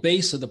real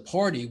base of the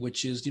party,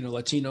 which is,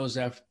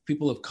 Latinos,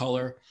 people of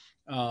color,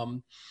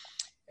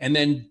 and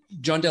then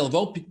John Della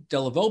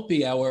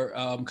Volpe,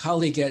 our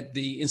colleague at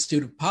the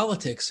Institute of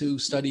Politics who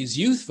studies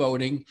youth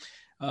voting,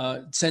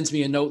 sends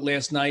me a note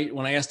last night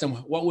when I asked him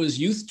what was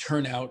youth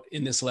turnout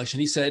in this election.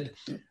 He said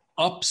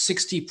up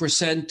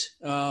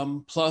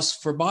 60% plus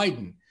for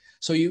Biden.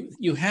 So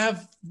you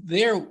have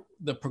there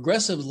the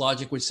progressive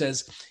logic, which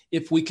says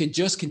if we could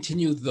just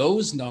continue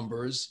those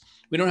numbers,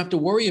 we don't have to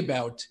worry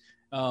about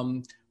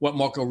what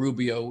Marco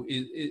Rubio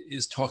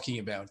is talking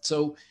about.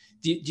 So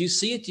do you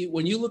see it?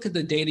 When you look at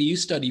the data, you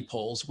study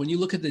polls, when you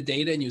look at the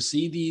data and you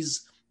see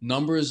these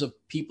numbers of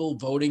people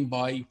voting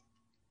by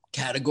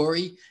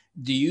category,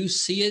 do you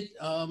see it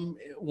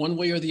one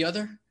way or the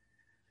other?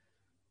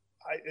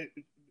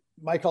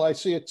 Michael, I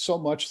see it so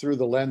much through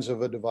the lens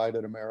of a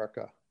divided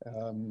America,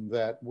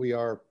 that we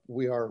are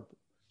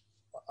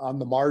on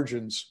the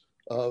margins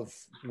of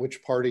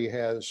which party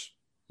has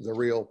the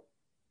real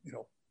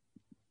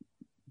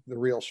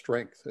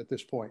strength at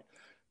this point.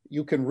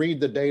 You can read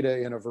the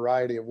data in a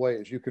variety of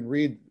ways. You can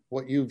read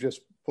what you've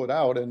just put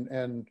out,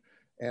 and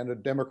a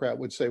Democrat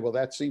would say, well,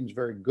 that seems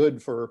very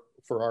good for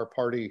our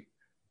party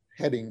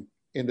heading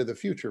into the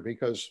future,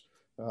 because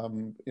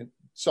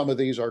some of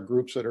these are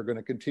groups that are going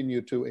to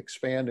continue to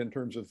expand in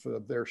terms of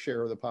their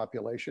share of the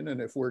population.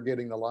 And if we're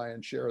getting the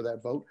lion's share of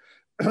that vote,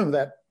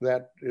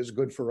 that is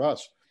good for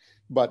us.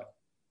 But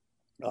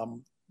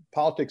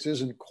politics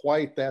isn't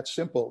quite that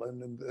simple.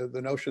 And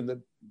the notion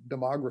that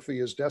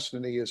demography is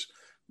destiny is,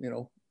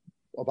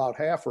 about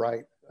half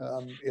right.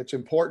 It's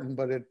important,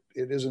 but it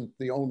isn't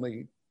the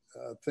only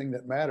thing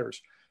that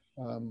matters.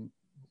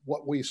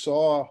 What we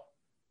saw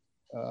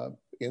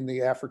in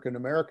the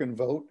African-American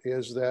vote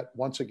is that,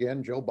 once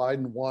again, Joe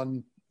Biden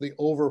won the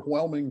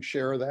overwhelming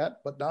share of that,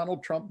 but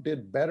Donald Trump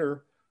did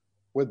better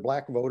with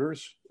Black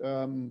voters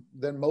than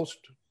most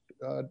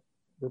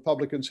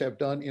Republicans have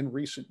done in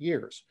recent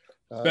years.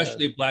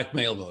 Especially Black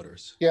male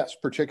voters. Yes,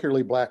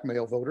 particularly Black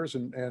male voters,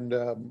 and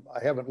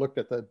I haven't looked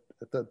at the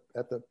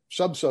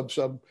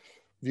sub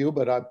view,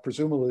 but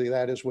presumably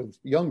that is with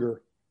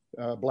younger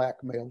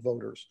Black male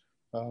voters.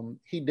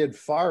 He did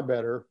far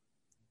better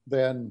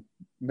than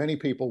many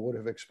people would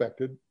have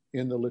expected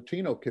in the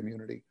Latino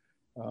community.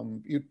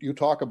 You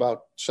talk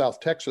about South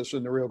Texas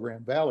and the Rio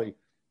Grande Valley.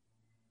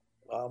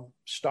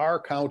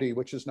 Starr County,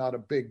 which is not a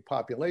big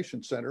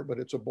population center, but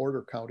it's a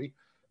border county.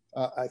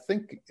 I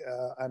think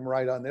I'm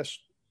right on this.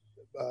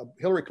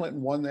 Hillary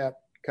Clinton won that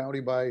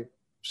county by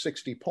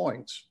 60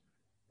 points,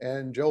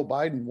 and Joe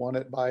Biden won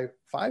it by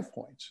 5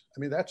 points. I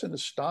mean, that's an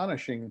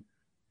astonishing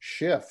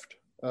shift.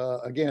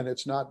 Again,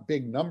 it's not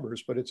big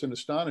numbers, but it's an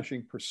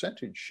astonishing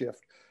percentage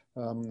shift.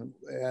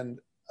 And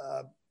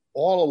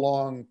all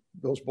along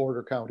those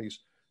border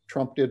counties,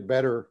 Trump did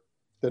better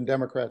than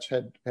Democrats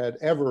had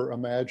ever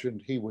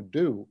imagined he would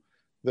do.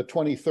 The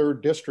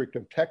 23rd district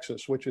of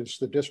Texas, which is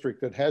the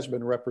district that has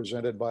been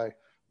represented by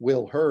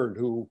Will Hurd,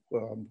 who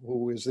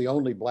is the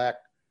only Black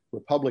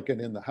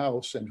Republican in the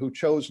House and who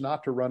chose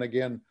not to run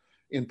again,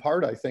 in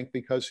part, I think,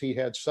 because he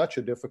had such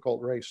a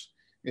difficult race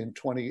in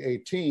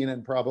 2018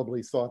 and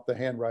probably thought the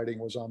handwriting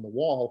was on the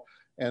wall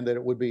and that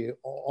it would be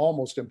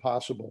almost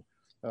impossible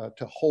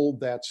to hold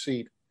that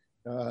seat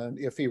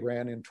if he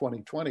ran in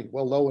 2020.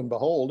 Well, lo and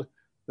behold,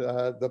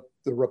 the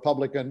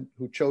Republican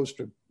who chose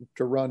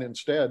to run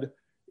instead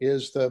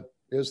is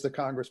the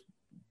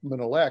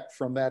congressman-elect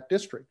from that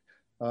district.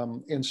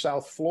 In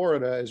South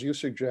Florida, as you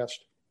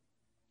suggest,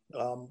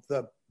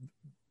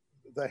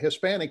 the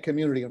Hispanic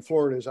community in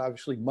Florida is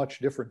obviously much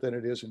different than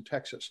it is in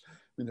Texas. I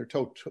mean, they're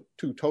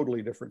two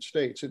totally different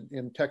states.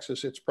 In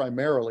Texas, it's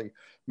primarily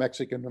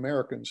Mexican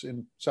Americans.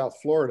 In South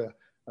Florida,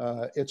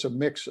 it's a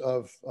mix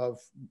of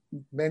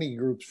many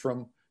groups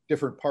from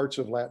different parts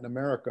of Latin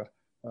America.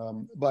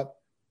 But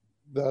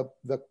the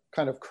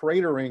kind of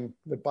cratering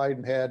that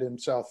Biden had in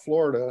South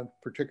Florida,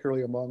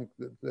 particularly among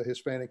the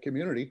Hispanic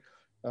community,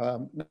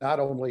 not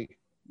only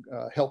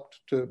helped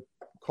to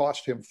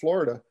cost him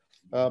Florida,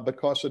 but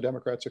cost the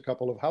Democrats a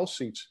couple of House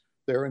seats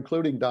there,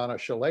 including Donna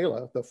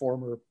Shalala, the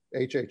former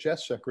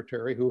HHS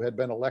secretary who had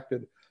been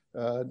elected,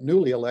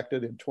 newly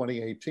elected in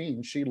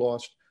 2018. She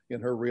lost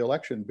in her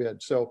reelection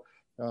bid. So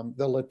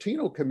the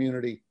Latino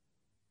community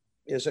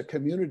is a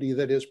community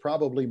that is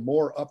probably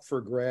more up for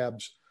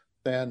grabs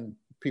than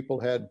people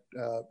had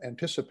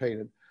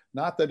anticipated.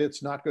 Not that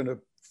it's not going to,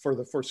 for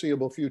the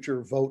foreseeable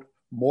future, vote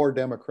more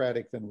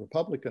Democratic than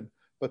Republican,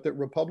 but that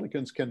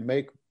Republicans can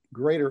make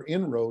greater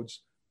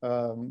inroads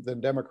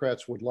than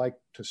Democrats would like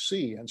to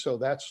see. And so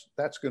that's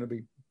going to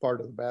be part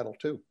of the battle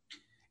too.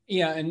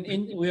 Yeah,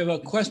 and we have a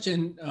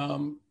question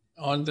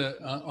on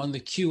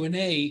the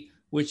Q&A,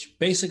 which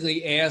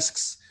basically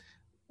asks,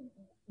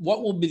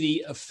 what will be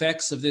the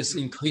effects of this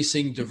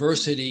increasing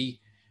diversity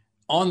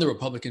on the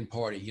Republican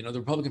Party? You know, the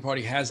Republican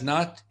Party has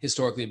not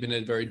historically been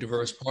a very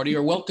diverse party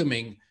or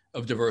welcoming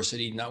of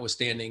diversity,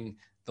 notwithstanding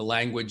the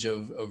language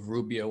of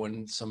Rubio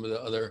and some of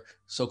the other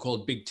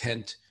so-called big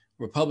tent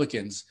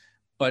Republicans.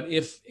 But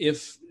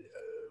if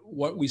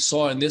what we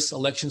saw in this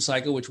election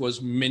cycle, which was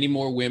many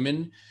more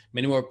women,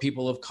 many more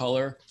people of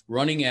color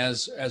running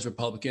as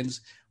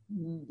Republicans,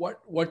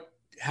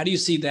 how do you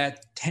see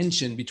that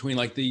tension between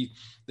like the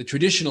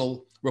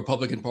traditional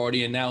Republican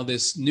Party and now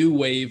this new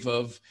wave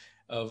of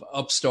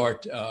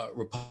upstart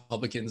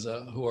Republicans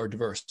who are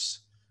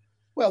diverse?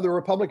 Well, the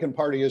Republican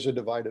Party is a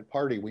divided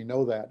party. We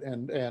know that,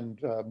 and in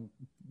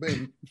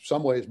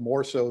some ways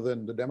more so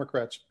than the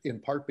Democrats, in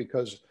part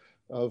because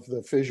of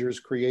the fissures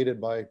created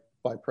by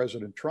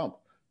President Trump.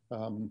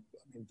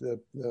 The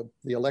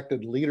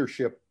elected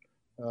leadership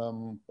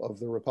of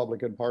the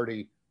Republican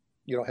Party,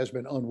 you know, has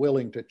been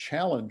unwilling to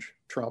challenge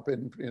Trump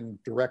in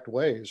direct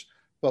ways.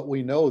 But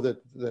we know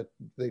that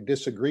they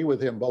disagree with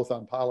him both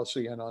on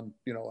policy and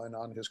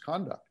on his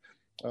conduct.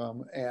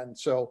 And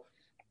so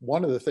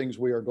one of the things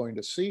we are going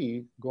to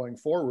see going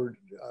forward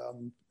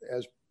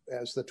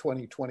as the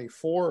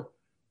 2024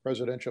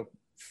 presidential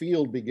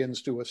field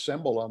begins to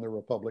assemble on the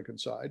Republican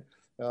side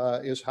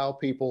is how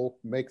people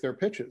make their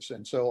pitches.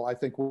 And so I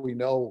think we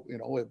know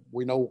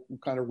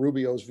kind of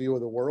Rubio's view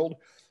of the world.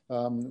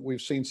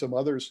 We've seen some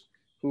others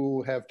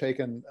who have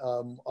taken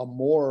a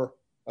more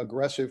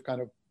aggressive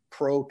kind of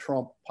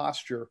pro-Trump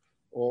posture,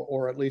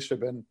 or at least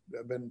have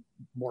been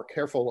more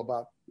careful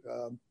about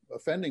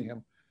offending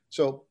him.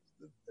 So,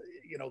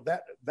 you know,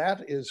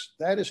 that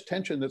is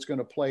tension that's going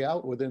to play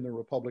out within the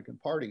Republican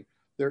Party.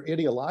 There are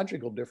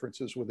ideological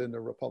differences within the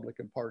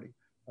Republican Party.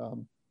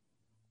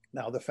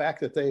 Now, the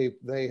fact that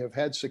they have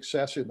had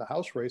success in the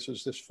House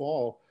races this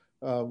fall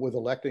with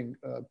electing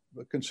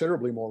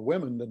considerably more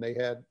women than they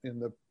had in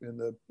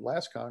the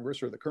last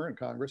Congress or the current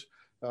Congress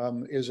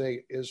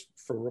is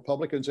for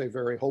Republicans a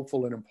very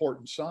hopeful and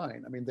important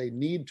sign. I mean, they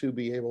need to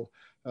be able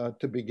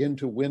to begin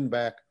to win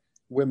back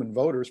women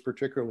voters,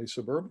 particularly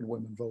suburban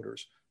women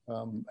voters,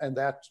 and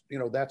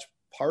that's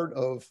part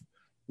of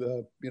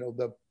the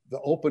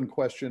open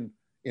question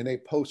in a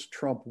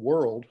post-Trump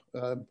world,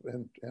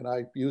 and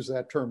I use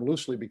that term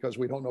loosely because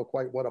we don't know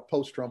quite what a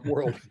post-Trump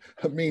world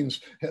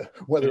means,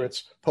 whether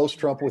it's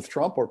post-Trump with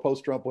Trump or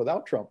post-Trump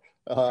without Trump.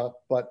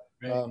 But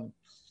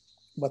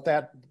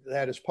that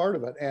is part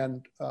of it,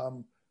 and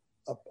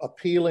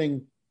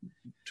appealing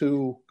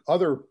to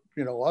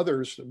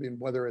others. I mean,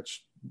 whether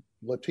it's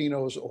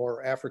Latinos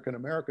or African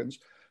Americans,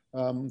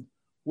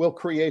 will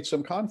create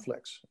some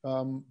conflicts.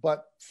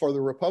 But for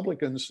the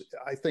Republicans,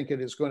 I think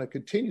it is going to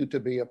continue to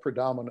be a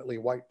predominantly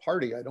white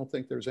party. I don't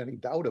think there's any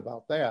doubt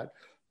about that.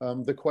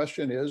 The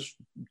question is,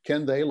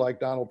 can they, like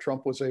Donald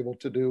Trump was able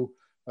to do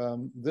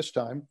this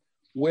time,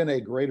 win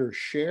a greater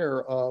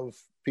share of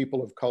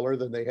people of color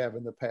than they have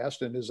in the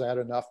past? And is that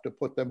enough to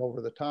put them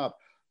over the top?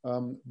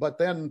 But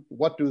then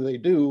what do they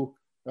do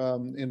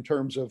in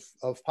terms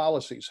of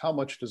policies? How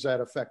much does that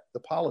affect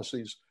the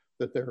policies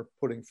that they're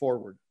putting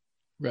forward?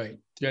 Right.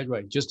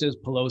 Just as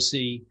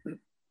Pelosi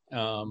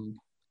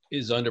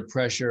is under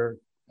pressure,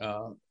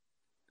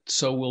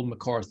 so will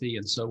McCarthy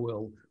and so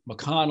will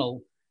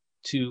McConnell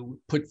to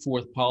put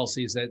forth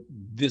policies that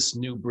this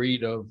new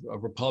breed of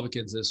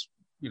Republicans, this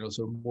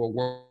sort of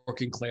more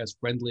working class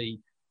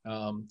friendly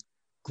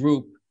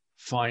group,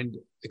 find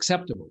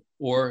acceptable.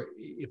 Or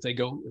if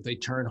they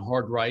turn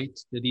hard right,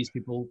 that these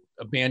people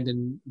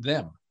abandon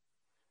them.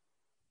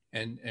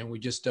 And we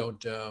just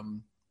don't.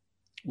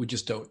 We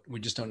just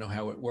don't know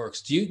how it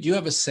works. Do you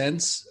have a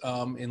sense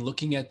in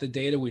looking at the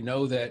data? We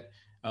know that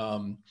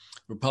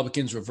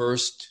Republicans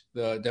reversed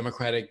the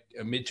Democratic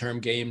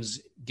midterm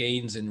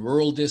gains in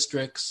rural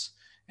districts,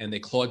 and they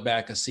clawed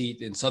back a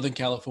seat in Southern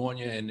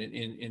California and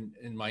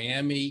in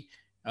Miami.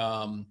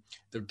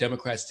 The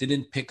Democrats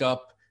didn't pick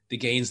up the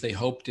gains they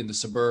hoped in the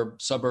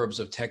suburbs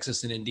of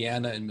Texas and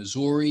Indiana and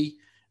Missouri.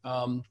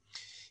 What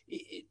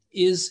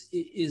is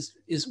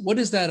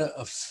that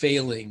a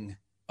failing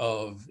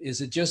of?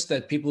 Is it just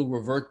that people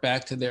revert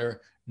back to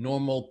their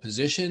normal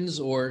positions,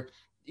 or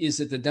is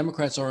it the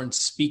Democrats aren't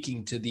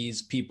speaking to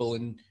these people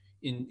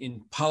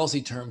in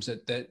policy terms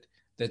that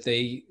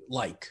they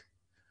like?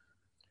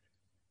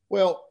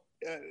 Well,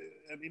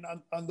 I mean,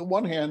 on the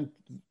one hand,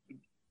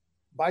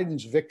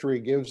 Biden's victory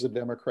gives the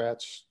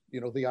Democrats,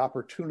 the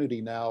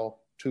opportunity now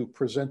to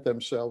present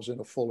themselves in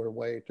a fuller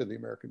way to the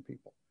American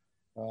people.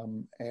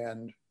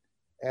 And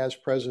as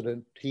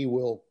president, he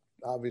will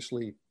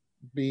obviously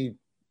be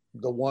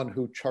the one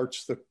who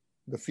charts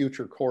the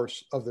future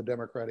course of the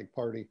Democratic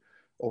Party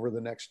over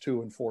the next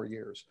 2 and 4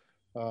 years.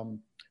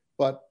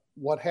 But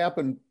what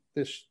happened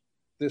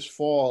this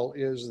fall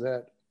is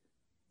that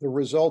the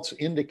results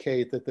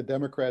indicate that the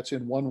Democrats,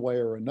 in one way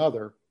or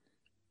another,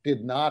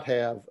 did not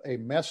have a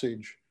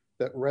message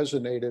that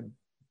resonated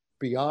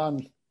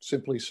beyond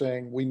simply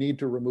saying we need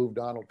to remove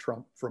Donald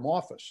Trump from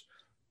office.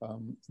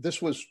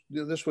 This was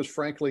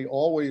frankly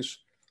always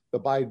the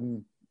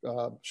Biden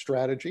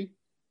strategy,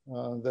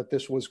 that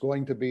this was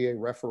going to be a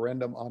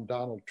referendum on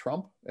Donald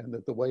Trump, and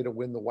that the way to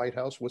win the White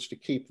House was to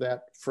keep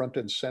that front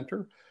and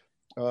center.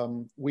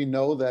 We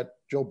know that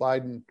Joe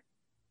Biden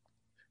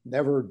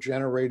never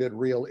generated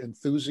real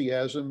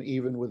enthusiasm,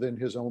 even within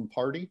his own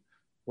party.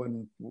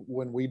 When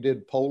we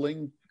did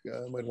polling,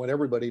 when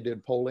everybody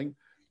did polling,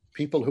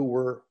 people who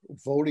were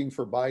voting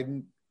for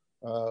Biden,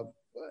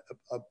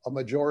 a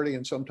majority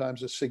and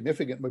sometimes a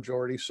significant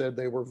majority, said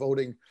they were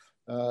voting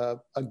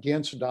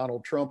against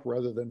Donald Trump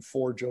rather than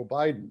for Joe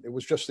Biden. It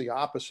was just the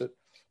opposite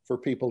for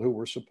people who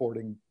were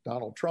supporting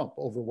Donald Trump.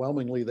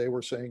 Overwhelmingly, they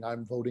were saying,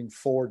 I'm voting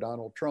for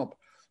Donald Trump.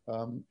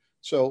 And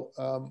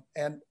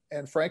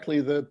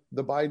frankly, the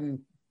Biden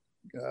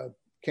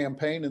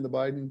campaign and the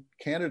Biden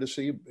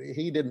candidacy,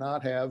 he did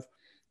not have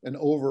an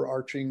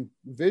overarching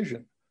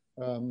vision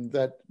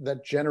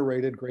that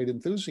generated great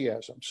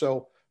enthusiasm.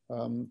 So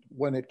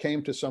when it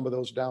came to some of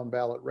those down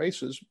ballot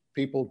races,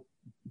 people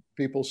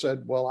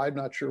said, well, I'm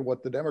not sure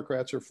what the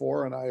Democrats are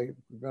for, and I'm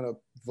going to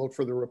vote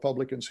for the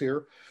Republicans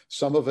here.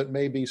 Some of it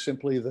may be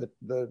simply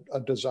a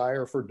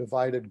desire for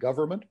divided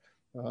government,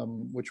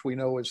 which we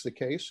know is the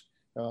case.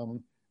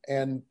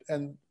 And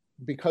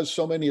because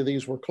so many of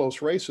these were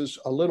close races,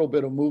 a little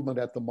bit of movement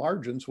at the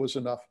margins was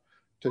enough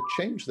to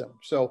change them.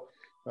 So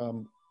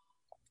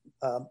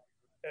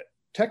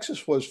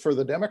Texas was, for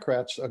the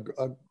Democrats,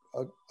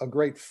 a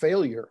great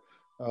failure,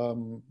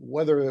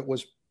 whether it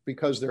was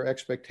because their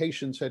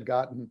expectations had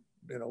gotten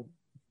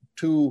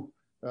too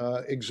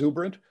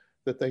exuberant,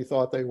 that they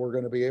thought they were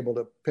going to be able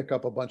to pick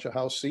up a bunch of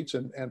House seats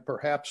and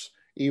perhaps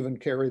even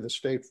carry the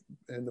state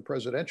in the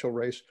presidential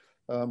race.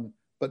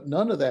 But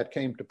none of that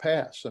came to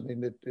pass. I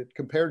mean, it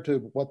compared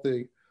to what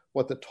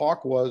the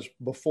talk was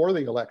before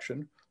the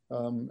election,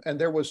 and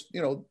there was,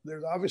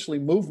 there's obviously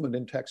movement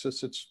in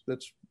Texas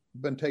that's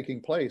been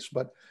taking place,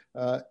 but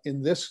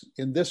in this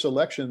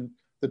election,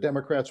 the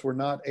Democrats were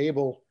not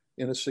able,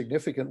 in a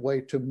significant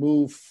way, to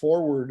move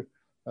forward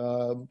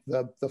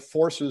the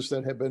forces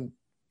that have been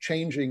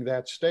changing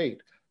that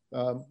state.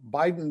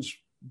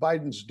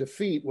 Biden's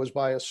defeat was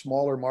by a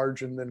smaller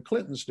margin than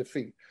Clinton's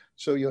defeat.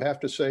 So you have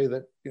to say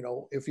that,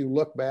 if you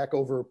look back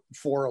over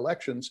 4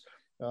 elections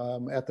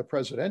at the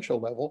presidential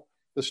level,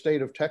 the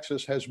state of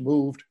Texas has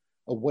moved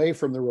away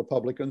from the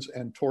Republicans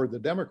and toward the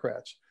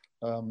Democrats.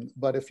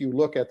 But if you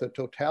look at the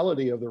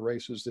totality of the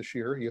races this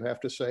year, you have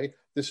to say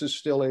this is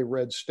still a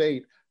red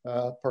state.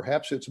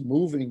 Perhaps it's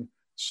moving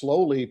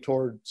slowly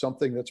toward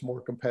something that's more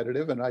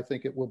competitive. And I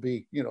think it will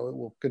be, it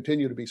will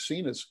continue to be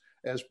seen as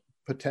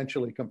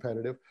potentially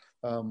competitive.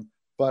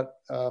 But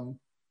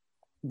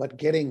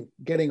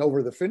getting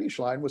over the finish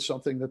line was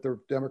something that the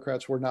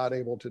Democrats were not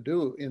able to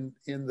do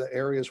in the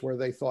areas where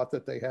they thought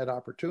that they had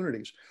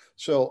opportunities.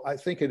 So I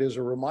think it is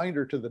a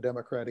reminder to the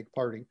Democratic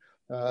Party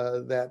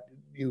that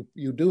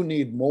you do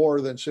need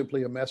more than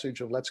simply a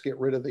message of let's get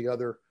rid of the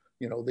other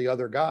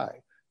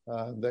guy.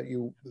 That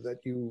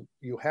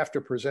you have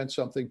to present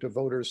something to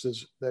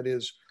voters that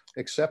is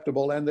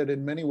acceptable and that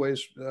in many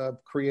ways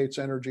creates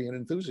energy and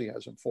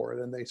enthusiasm for it.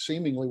 And they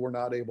seemingly were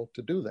not able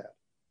to do that.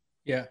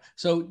 Yeah.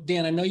 So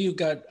Dan, I know you've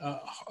got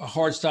a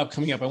hard stop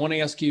coming up. I want to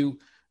ask you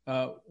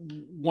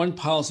one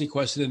policy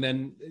question, and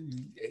then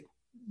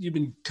you've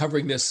been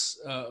covering this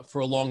for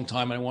a long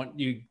time. And I want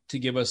you to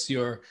give us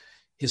your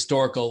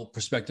historical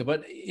perspective.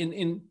 But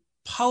in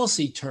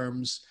policy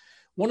terms,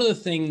 one of the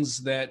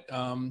things that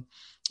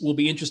will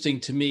be interesting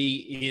to me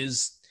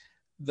is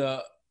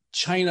the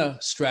China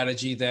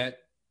strategy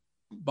that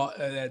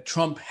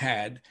Trump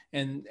had,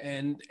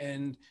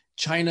 and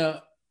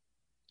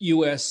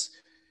China-U.S.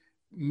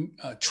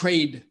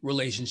 Trade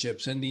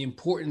relationships, and the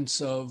importance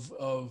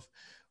of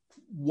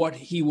what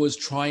he was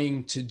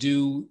trying to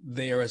do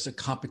there as a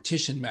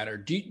competition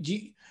matter.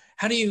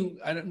 How do you,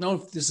 I don't know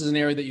if this is an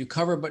area that you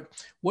cover, but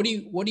what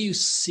do you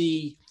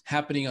see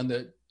happening on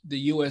the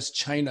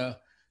U.S.-China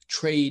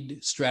trade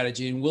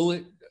strategy, and will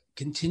it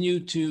continue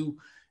to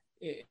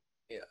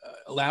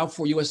allow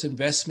for U.S.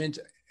 investment,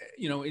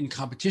 in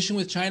competition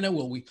with China?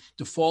 Will we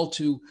default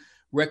to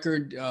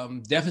record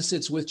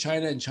deficits with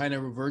China, and China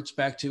reverts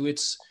back to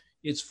its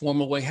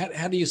former way?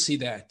 How do you see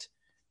that?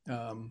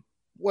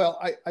 Well,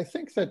 I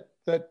think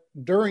that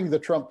during the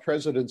Trump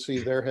presidency,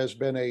 there has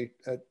been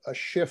a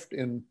shift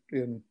in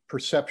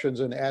perceptions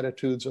and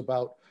attitudes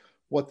about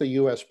what the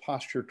U.S.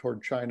 posture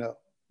toward China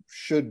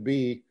should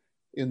be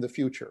in the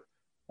future.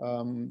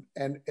 And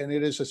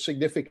it is a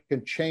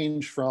significant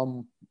change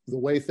from the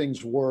way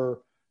things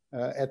were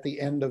at the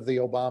end of the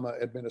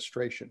Obama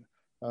administration.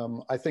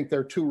 I think there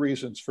are two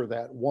reasons for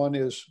that. One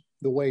is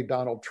the way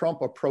Donald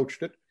Trump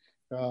approached it,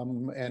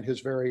 and his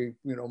very,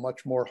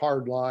 much more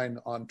hard line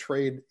on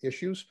trade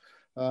issues.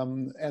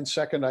 And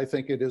second, I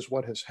think it is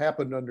what has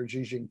happened under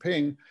Xi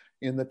Jinping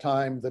in the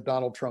time that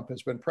Donald Trump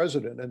has been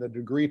president, and the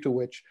degree to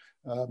which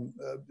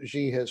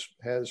Xi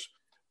has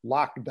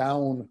locked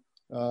down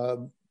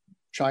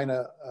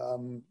China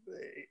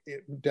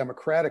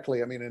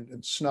democratically. I mean,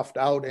 and snuffed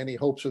out any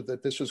hopes of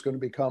that this was going to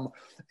become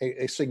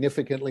a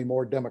significantly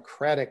more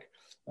democratic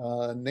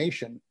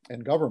nation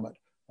and government.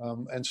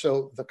 And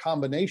so the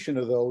combination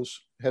of those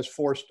has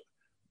forced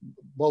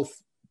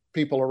both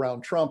people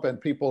around Trump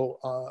and people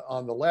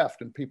on the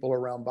left and people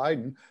around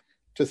Biden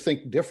to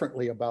think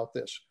differently about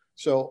this.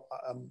 So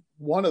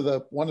one of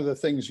the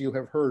things you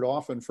have heard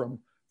often from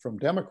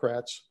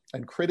Democrats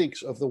and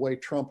critics of the way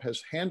Trump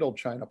has handled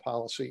China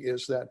policy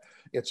is that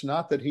it's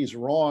not that he's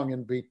wrong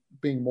in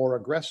being more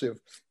aggressive,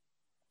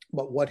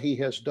 but what he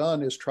has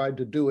done is tried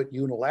to do it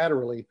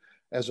unilaterally,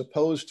 as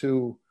opposed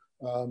to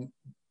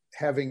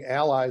having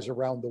allies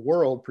around the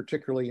world,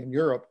 particularly in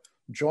Europe,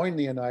 join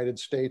the United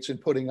States in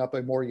putting up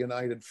a more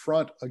united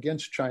front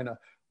against China,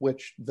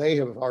 which they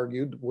have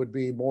argued would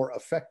be more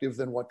effective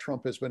than what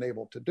Trump has been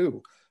able to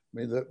do. I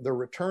mean, the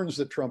returns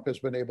that Trump has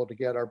been able to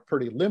get are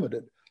pretty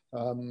limited.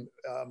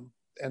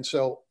 And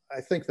so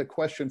I think the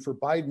question for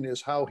Biden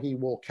is how he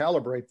will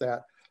calibrate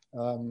that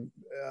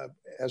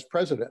as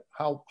president,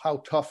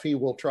 how tough he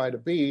will try to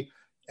be,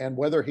 and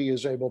whether he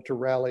is able to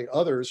rally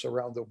others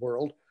around the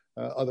world,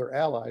 other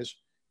allies,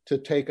 to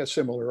take a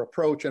similar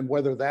approach, and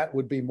whether that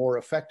would be more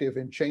effective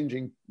in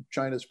changing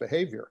China's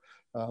behavior.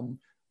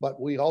 But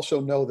we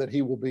also know that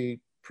he will be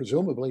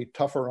presumably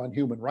tougher on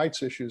human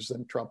rights issues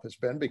than Trump has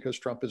been, because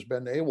Trump has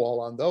been AWOL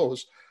on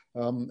those.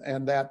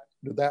 And that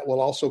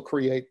will also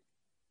create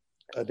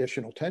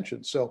additional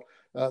tension. So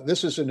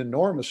this is an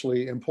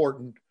enormously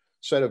important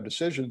set of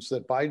decisions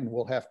that Biden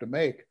will have to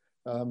make.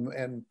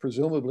 And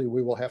presumably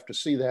we will have to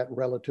see that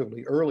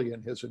relatively early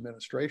in his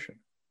administration.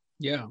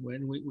 Yeah,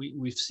 when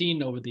we've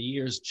seen over the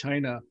years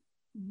China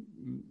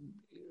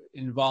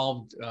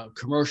involved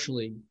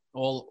commercially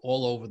all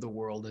over the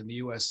world, and the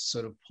U.S.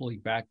 sort of pulling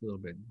back a little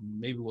bit.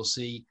 Maybe we'll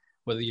see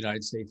whether the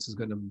United States is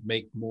going to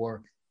make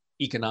more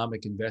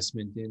economic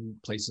investment in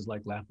places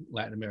like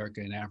Latin America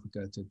and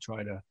Africa to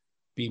try to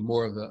be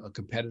more of a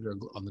competitor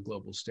on the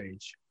global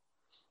stage.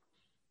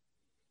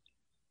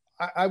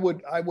 I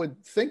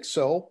would think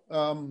so.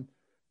 I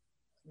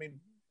mean,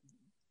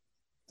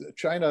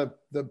 China,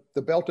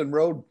 the Belt and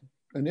Road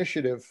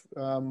Initiative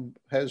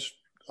has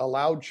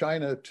allowed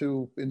China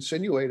to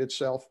insinuate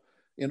itself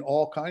in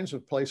all kinds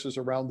of places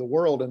around the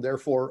world, and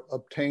therefore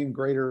obtain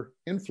greater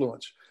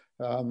influence.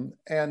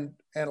 And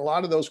a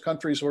lot of those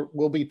countries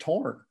will be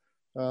torn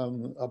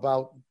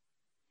about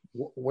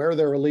where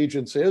their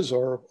allegiance is,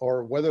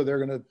 or whether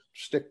they're going to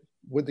stick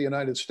with the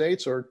United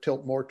States or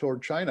tilt more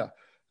toward China.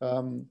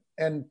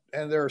 And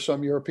there are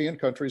some European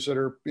countries that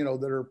are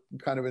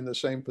kind of in the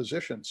same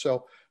position.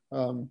 So,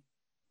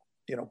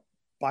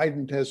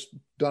 Biden has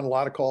done a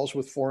lot of calls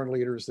with foreign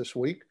leaders this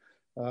week,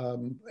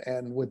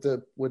 and with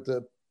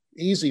the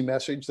easy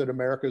message that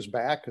America's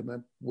back, and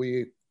that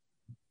we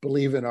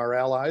believe in our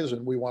allies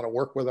and we want to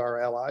work with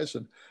our allies.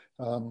 And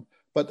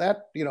but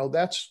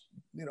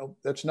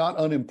that's not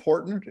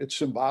unimportant. It's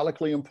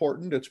symbolically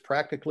important. It's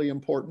practically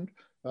important.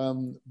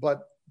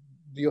 But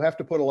you have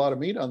to put a lot of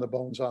meat on the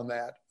bones on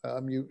that,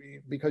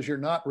 because you're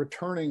not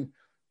returning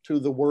to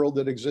the world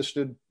that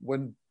existed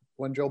when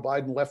Joe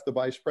Biden left the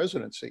vice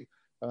presidency.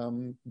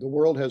 The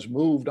world has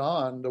moved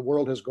on. The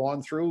world has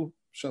gone through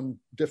some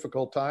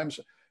difficult times,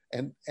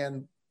 and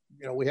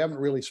we haven't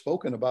really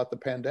spoken about the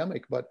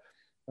pandemic, but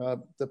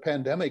the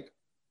pandemic,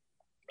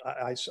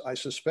 I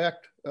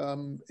suspect,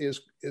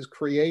 is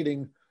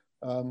creating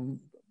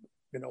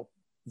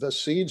the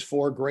seeds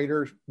for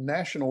greater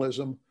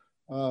nationalism,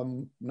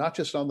 not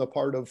just on the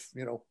part of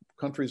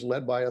countries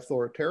led by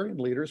authoritarian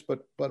leaders,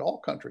 but all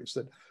countries,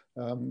 that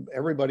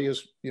everybody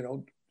is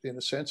in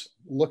a sense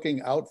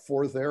looking out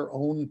for their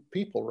own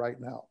people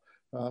right now.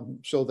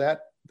 So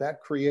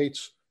that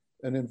creates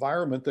an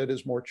environment that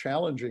is more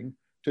challenging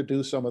to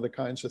do some of the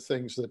kinds of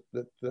things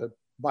that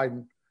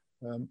Biden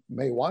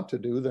may want to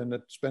do than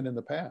it's been in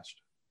the past.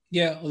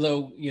 Yeah,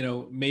 although,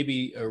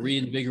 maybe a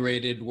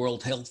reinvigorated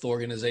World Health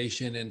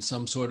Organization and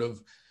some sort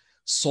of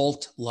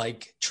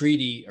SALT-like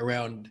treaty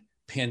around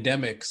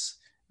pandemics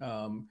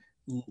um,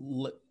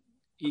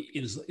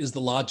 is the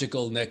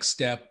logical next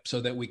step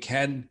so that we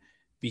can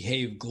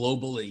behave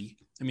globally.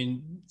 I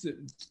mean,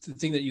 the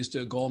thing that used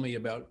to gall me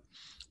about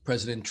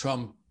President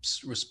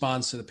Trump's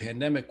response to the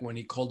pandemic when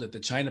he called it the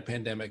China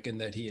pandemic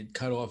and that he had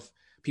cut off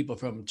people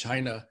from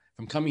China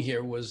from coming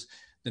here was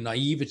the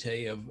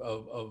naivete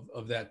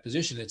of that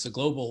position. It's a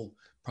global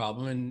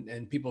problem,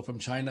 and people from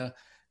China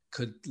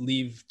could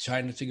leave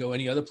China to go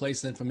any other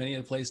place, and then from any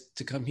other place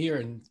to come here.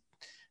 And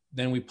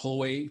then we pull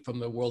away from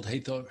the World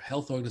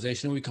Health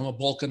Organization and we become a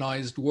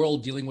balkanized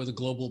world dealing with a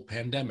global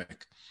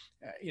pandemic.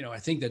 I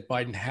think that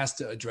Biden has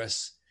to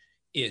address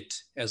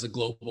it as a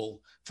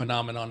global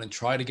phenomenon and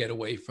try to get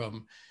away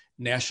from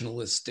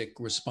nationalistic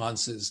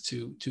responses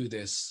to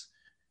this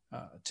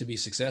to be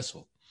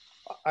successful.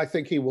 I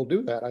think he will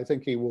do that. I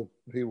think he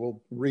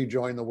will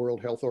rejoin the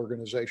World Health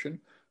Organization,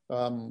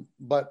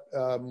 but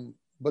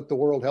the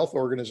World Health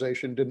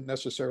Organization didn't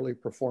necessarily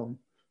perform,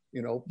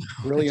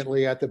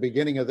 brilliantly at the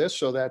beginning of this.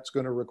 So that's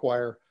going to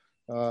require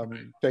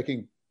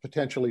taking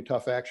potentially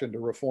tough action to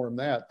reform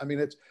that. I mean,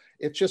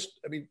 it's just.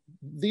 I mean,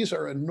 these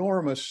are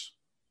enormous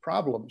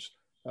problems,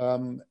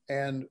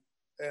 and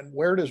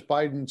where does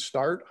Biden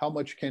start? How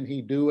much can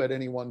he do at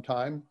any one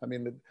time? I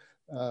mean,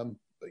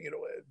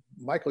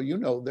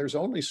 Michael, there's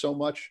only so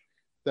much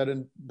that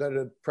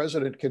a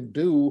president can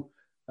do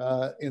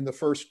in the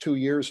first 2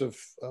 years of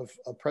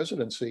a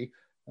presidency,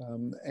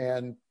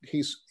 and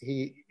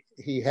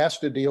he has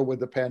to deal with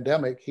the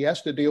pandemic. He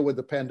has to deal with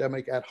the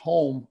pandemic at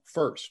home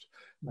first.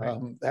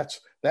 Right.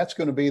 That's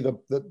going to be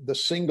the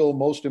single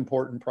most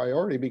important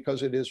priority,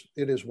 because it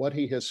is what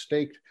he has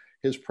staked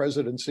his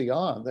presidency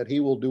on, that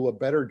he will do a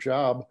better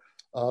job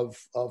of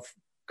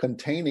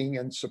containing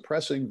and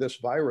suppressing this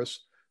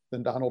virus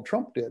than Donald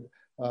Trump did.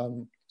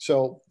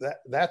 So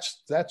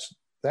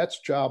that's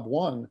job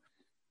one.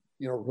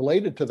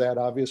 Related to that,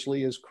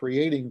 obviously, is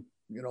creating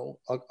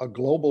a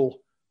global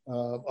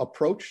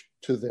approach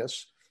to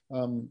this,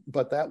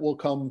 but that will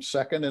come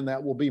second, and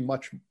that will be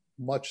much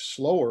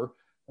slower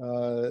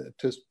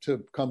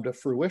to come to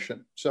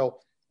fruition. So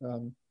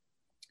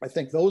I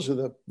think those are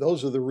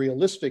the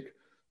realistic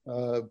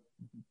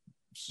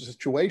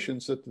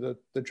situations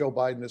that Joe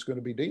Biden is going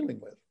to be dealing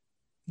with.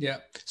 Yeah.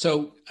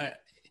 So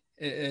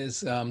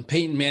as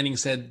Peyton Manning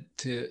said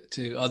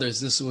to others,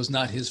 this was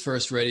not his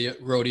first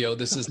rodeo.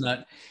 This is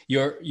not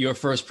your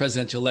first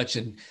presidential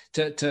election.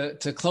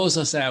 To close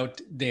us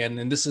out, Dan,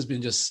 and this has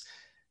been just,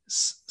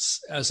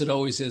 as it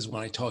always is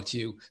when I talk to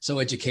you, so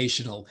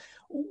educational.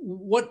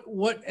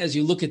 What as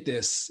you look at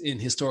this in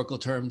historical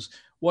terms,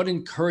 what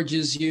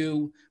encourages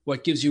you?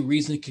 What gives you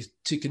reason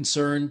to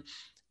concern?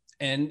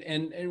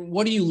 And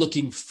what are you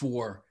looking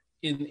for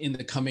in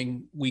the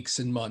coming weeks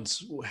and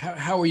months?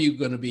 How are you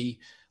going to be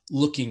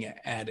looking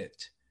at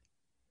it?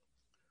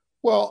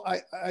 Well,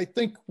 I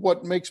think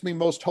what makes me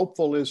most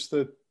hopeful is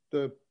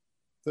the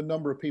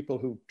number of people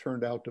who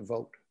turned out to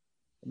vote.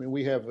 I mean,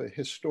 we have a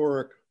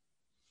historic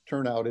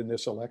turnout in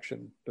this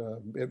election.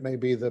 It may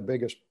be the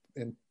biggest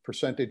in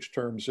percentage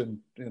terms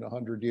in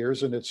 100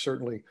 years, and it's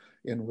certainly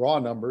in raw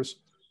numbers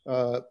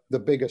the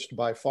biggest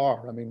by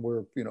far. I mean,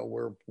 we're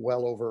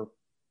well over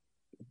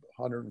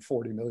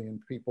 140 million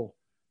people.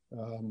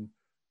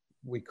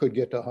 We could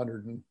get to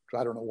 100 and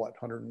I don't know what,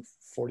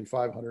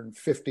 145,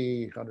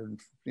 150,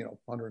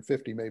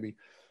 150 maybe.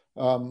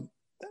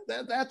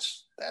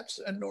 That's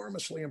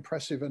enormously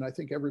impressive, and I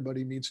think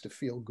everybody needs to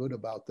feel good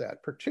about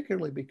that,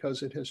 particularly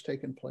because it has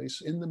taken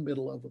place in the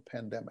middle of a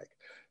pandemic.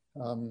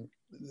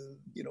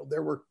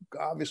 There were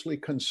obviously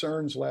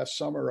concerns last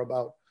summer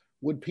about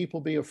would people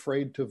be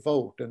afraid to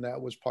vote, and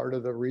that was part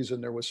of the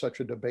reason there was such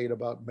a debate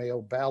about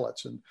mail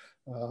ballots and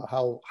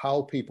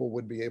how people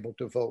would be able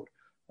to vote.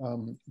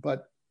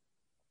 But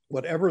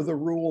whatever the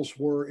rules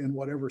were in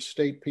whatever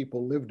state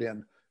people lived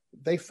in,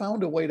 they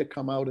found a way to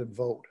come out and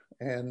vote.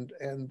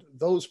 And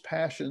those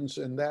passions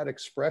and that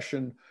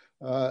expression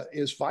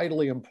is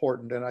vitally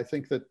important. And I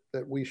think that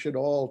we should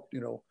all,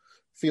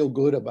 feel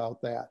good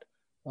about that.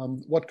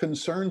 What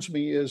concerns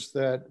me is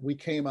that we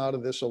came out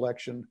of this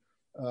election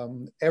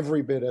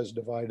every bit as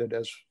divided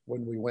as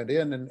when we went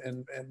in,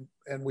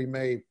 and we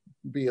may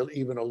be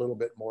even a little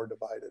bit more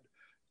divided.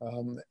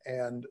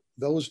 And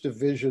those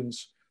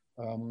divisions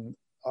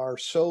are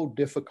so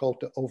difficult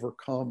to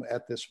overcome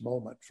at this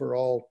moment.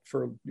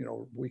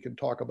 We can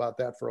talk about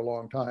that for a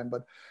long time,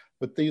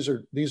 but these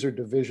are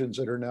divisions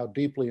that are now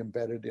deeply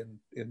embedded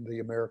in the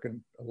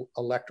American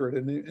electorate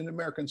and in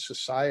American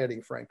society.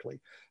 Frankly,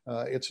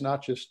 it's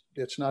not just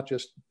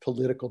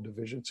political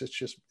divisions.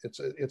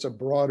 It's a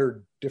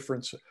broader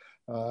difference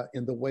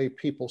in the way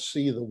people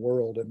see the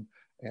world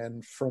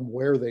and from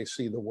where they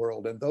see the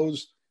world, and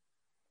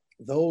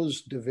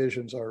those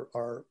divisions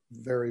are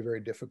very,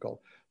 very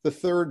difficult. The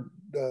third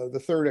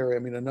area, I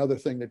mean, another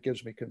thing that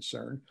gives me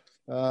concern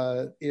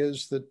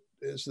is that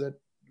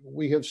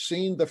we have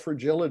seen the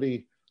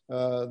fragility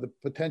the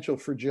potential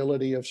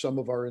fragility of some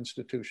of our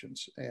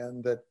institutions,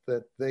 and that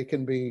they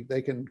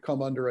can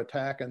come under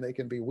attack and they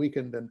can be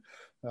weakened. And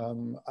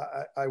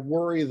I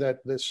worry that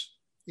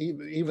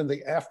even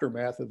the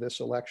aftermath of this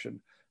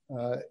election,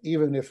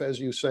 even if, as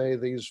you say,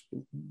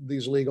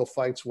 these legal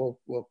fights will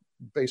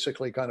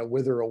basically kind of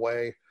wither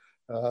away,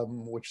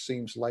 which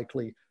seems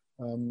likely,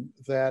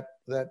 that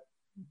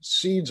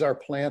seeds are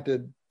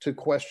planted to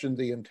question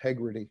the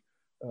integrity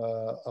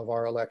of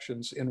our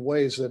elections in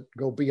ways that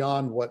go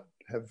beyond what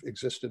have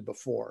existed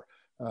before,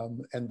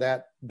 and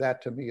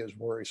that to me is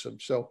worrisome.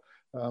 So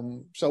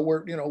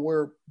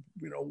we're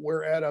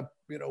at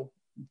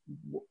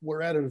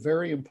a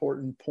very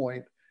important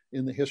point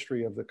in the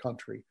history of the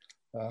country.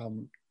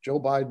 Joe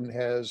Biden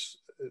has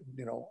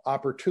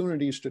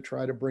opportunities to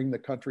try to bring the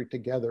country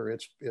together.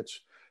 It's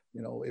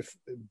if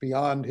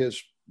beyond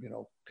his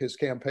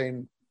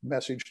campaign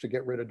message to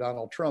get rid of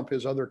Donald Trump,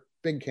 his other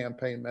big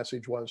campaign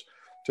message was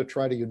to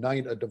try to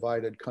unite a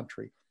divided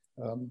country.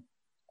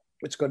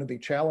 It's going to be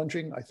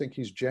challenging. I think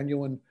he's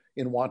genuine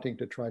in wanting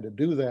to try to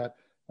do that.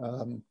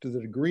 To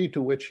the degree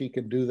to which he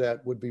can do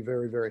that would be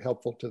very, very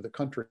helpful to the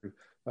country.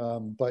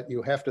 But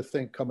you have to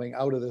think coming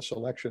out of this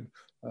election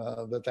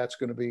that's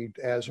going to be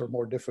as or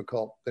more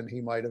difficult than he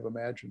might have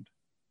imagined.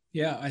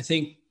 Yeah, I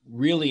think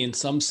really in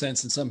some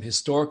sense, in some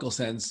historical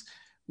sense,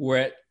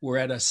 we're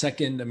at a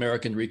second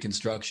American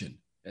Reconstruction.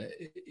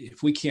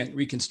 If we can't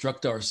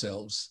reconstruct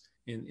ourselves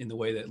in the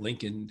way that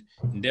Lincoln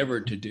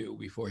endeavored to do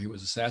before he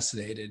was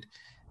assassinated,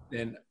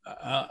 then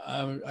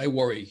I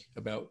worry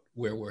about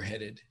where we're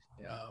headed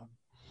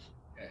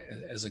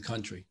as a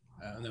country.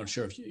 I'm not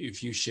sure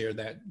if you share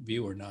that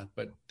view or not,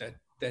 but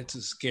that's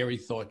a scary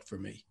thought for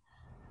me.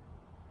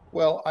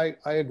 Well, I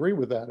agree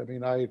with that. I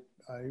mean, I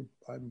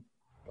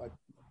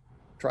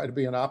try to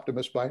be an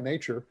optimist by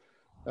nature,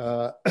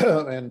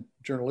 and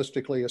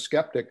journalistically a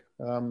skeptic.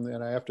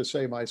 And I have to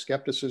say my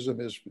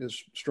skepticism is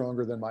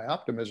stronger than my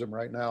optimism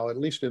right now, at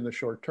least in the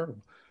short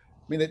term.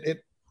 I mean,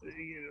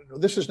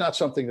 this is not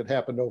something that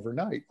happened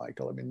overnight,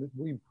 Michael. I mean,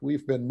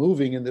 we've been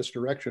moving in this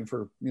direction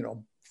for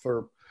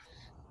a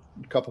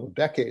couple of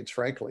decades,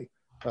 frankly,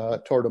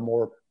 toward a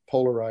more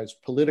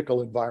polarized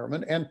political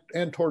environment and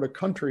toward a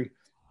country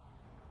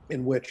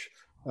in which,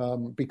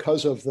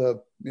 because of the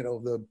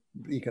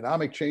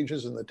economic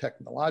changes and the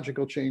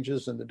technological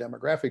changes and the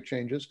demographic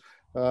changes,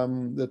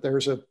 that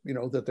there's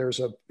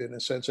in a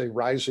sense a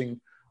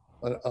rising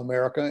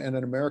America, and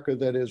an America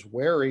that is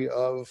wary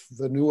of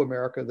the new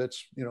America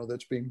that's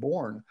being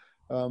born,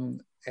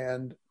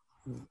 and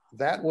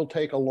that will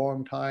take a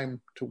long time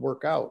to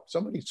work out.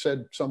 Somebody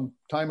said some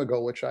time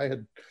ago, which I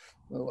have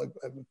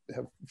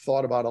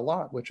thought about a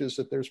lot, which is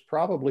that there's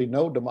probably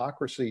no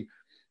democracy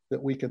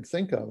that we can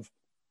think of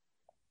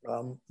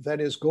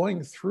that is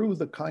going through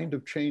the kind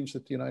of change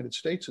that the United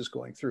States is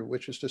going through,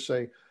 which is to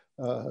say,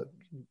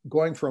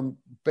 going from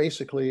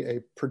basically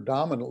a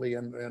predominantly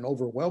and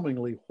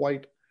overwhelmingly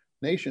white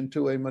nation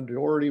to a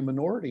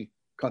minority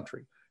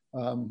country.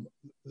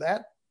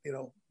 That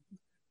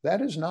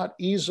is not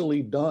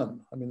easily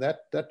done. I mean,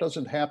 that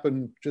doesn't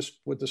happen just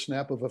with the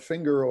snap of a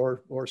finger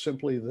or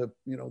simply the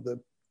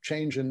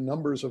change in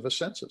numbers of a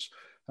census.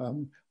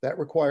 That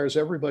requires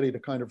everybody to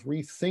kind of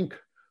rethink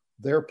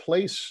their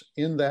place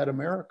in that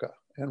America.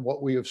 And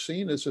what we have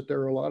seen is that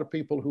there are a lot of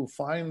people who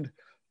find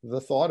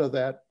the thought of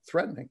that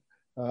threatening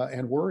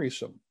and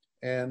worrisome.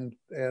 And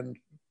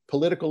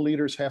political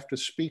leaders have to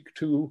speak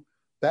to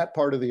that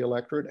part of the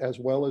electorate as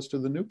well as to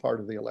the new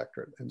part of the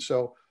electorate. And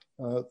so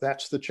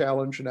that's the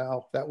challenge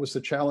now. That was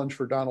the challenge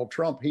for Donald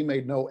Trump. He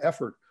made no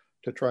effort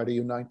to try to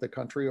unite the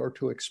country or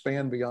to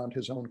expand beyond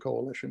his own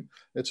coalition.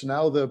 It's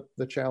now the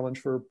challenge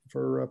for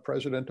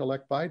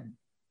President-elect Biden.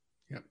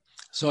 Yeah.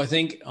 So I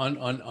think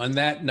on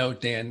that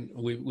note, Dan,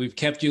 we've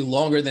kept you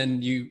longer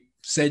than you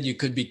said you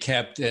could be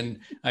kept, and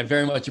I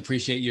very much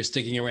appreciate you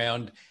sticking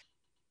around.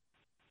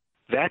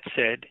 That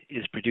Said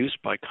is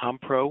produced by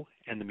Compro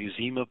and the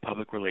Museum of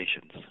Public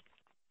Relations.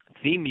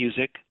 Theme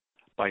music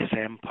by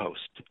Sam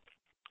Post.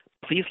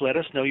 Please let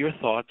us know your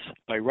thoughts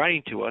by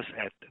writing to us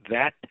at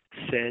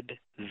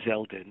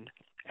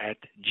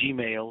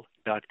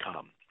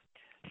thatsaidzeldin@gmail.com.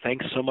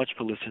 Thanks so much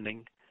for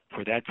listening.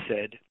 For That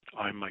Said,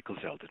 I'm Michael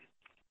Zeldin.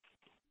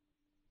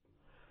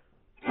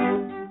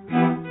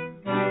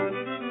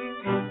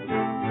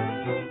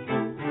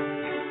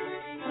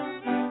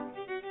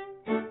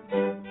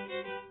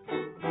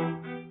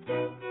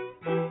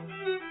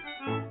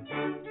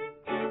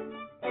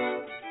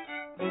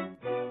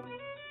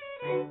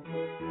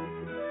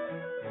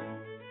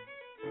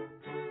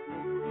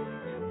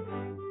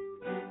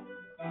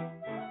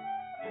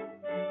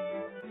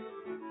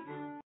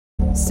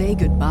 Say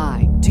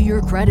goodbye to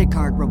your credit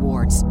card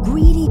rewards.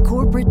 Greedy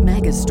corporate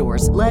mega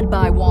stores, led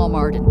by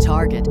Walmart and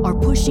Target, are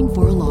pushing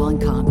for a law in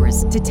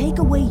Congress to take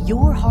away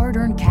your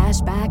hard-earned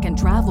cash back and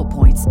travel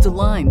points to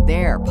line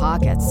their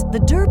pockets. The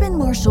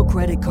Durbin-Marshall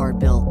credit card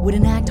bill would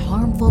enact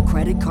harmful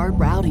credit card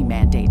routing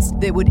mandates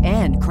that would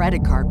end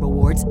credit card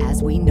rewards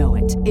as we know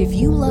it. If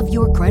you love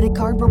your credit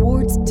card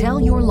rewards, tell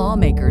your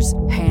lawmakers,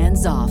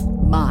 hands off.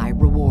 My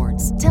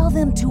Rewards. Tell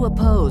them to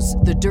oppose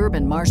the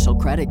Durbin Marshall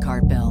credit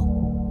card bill.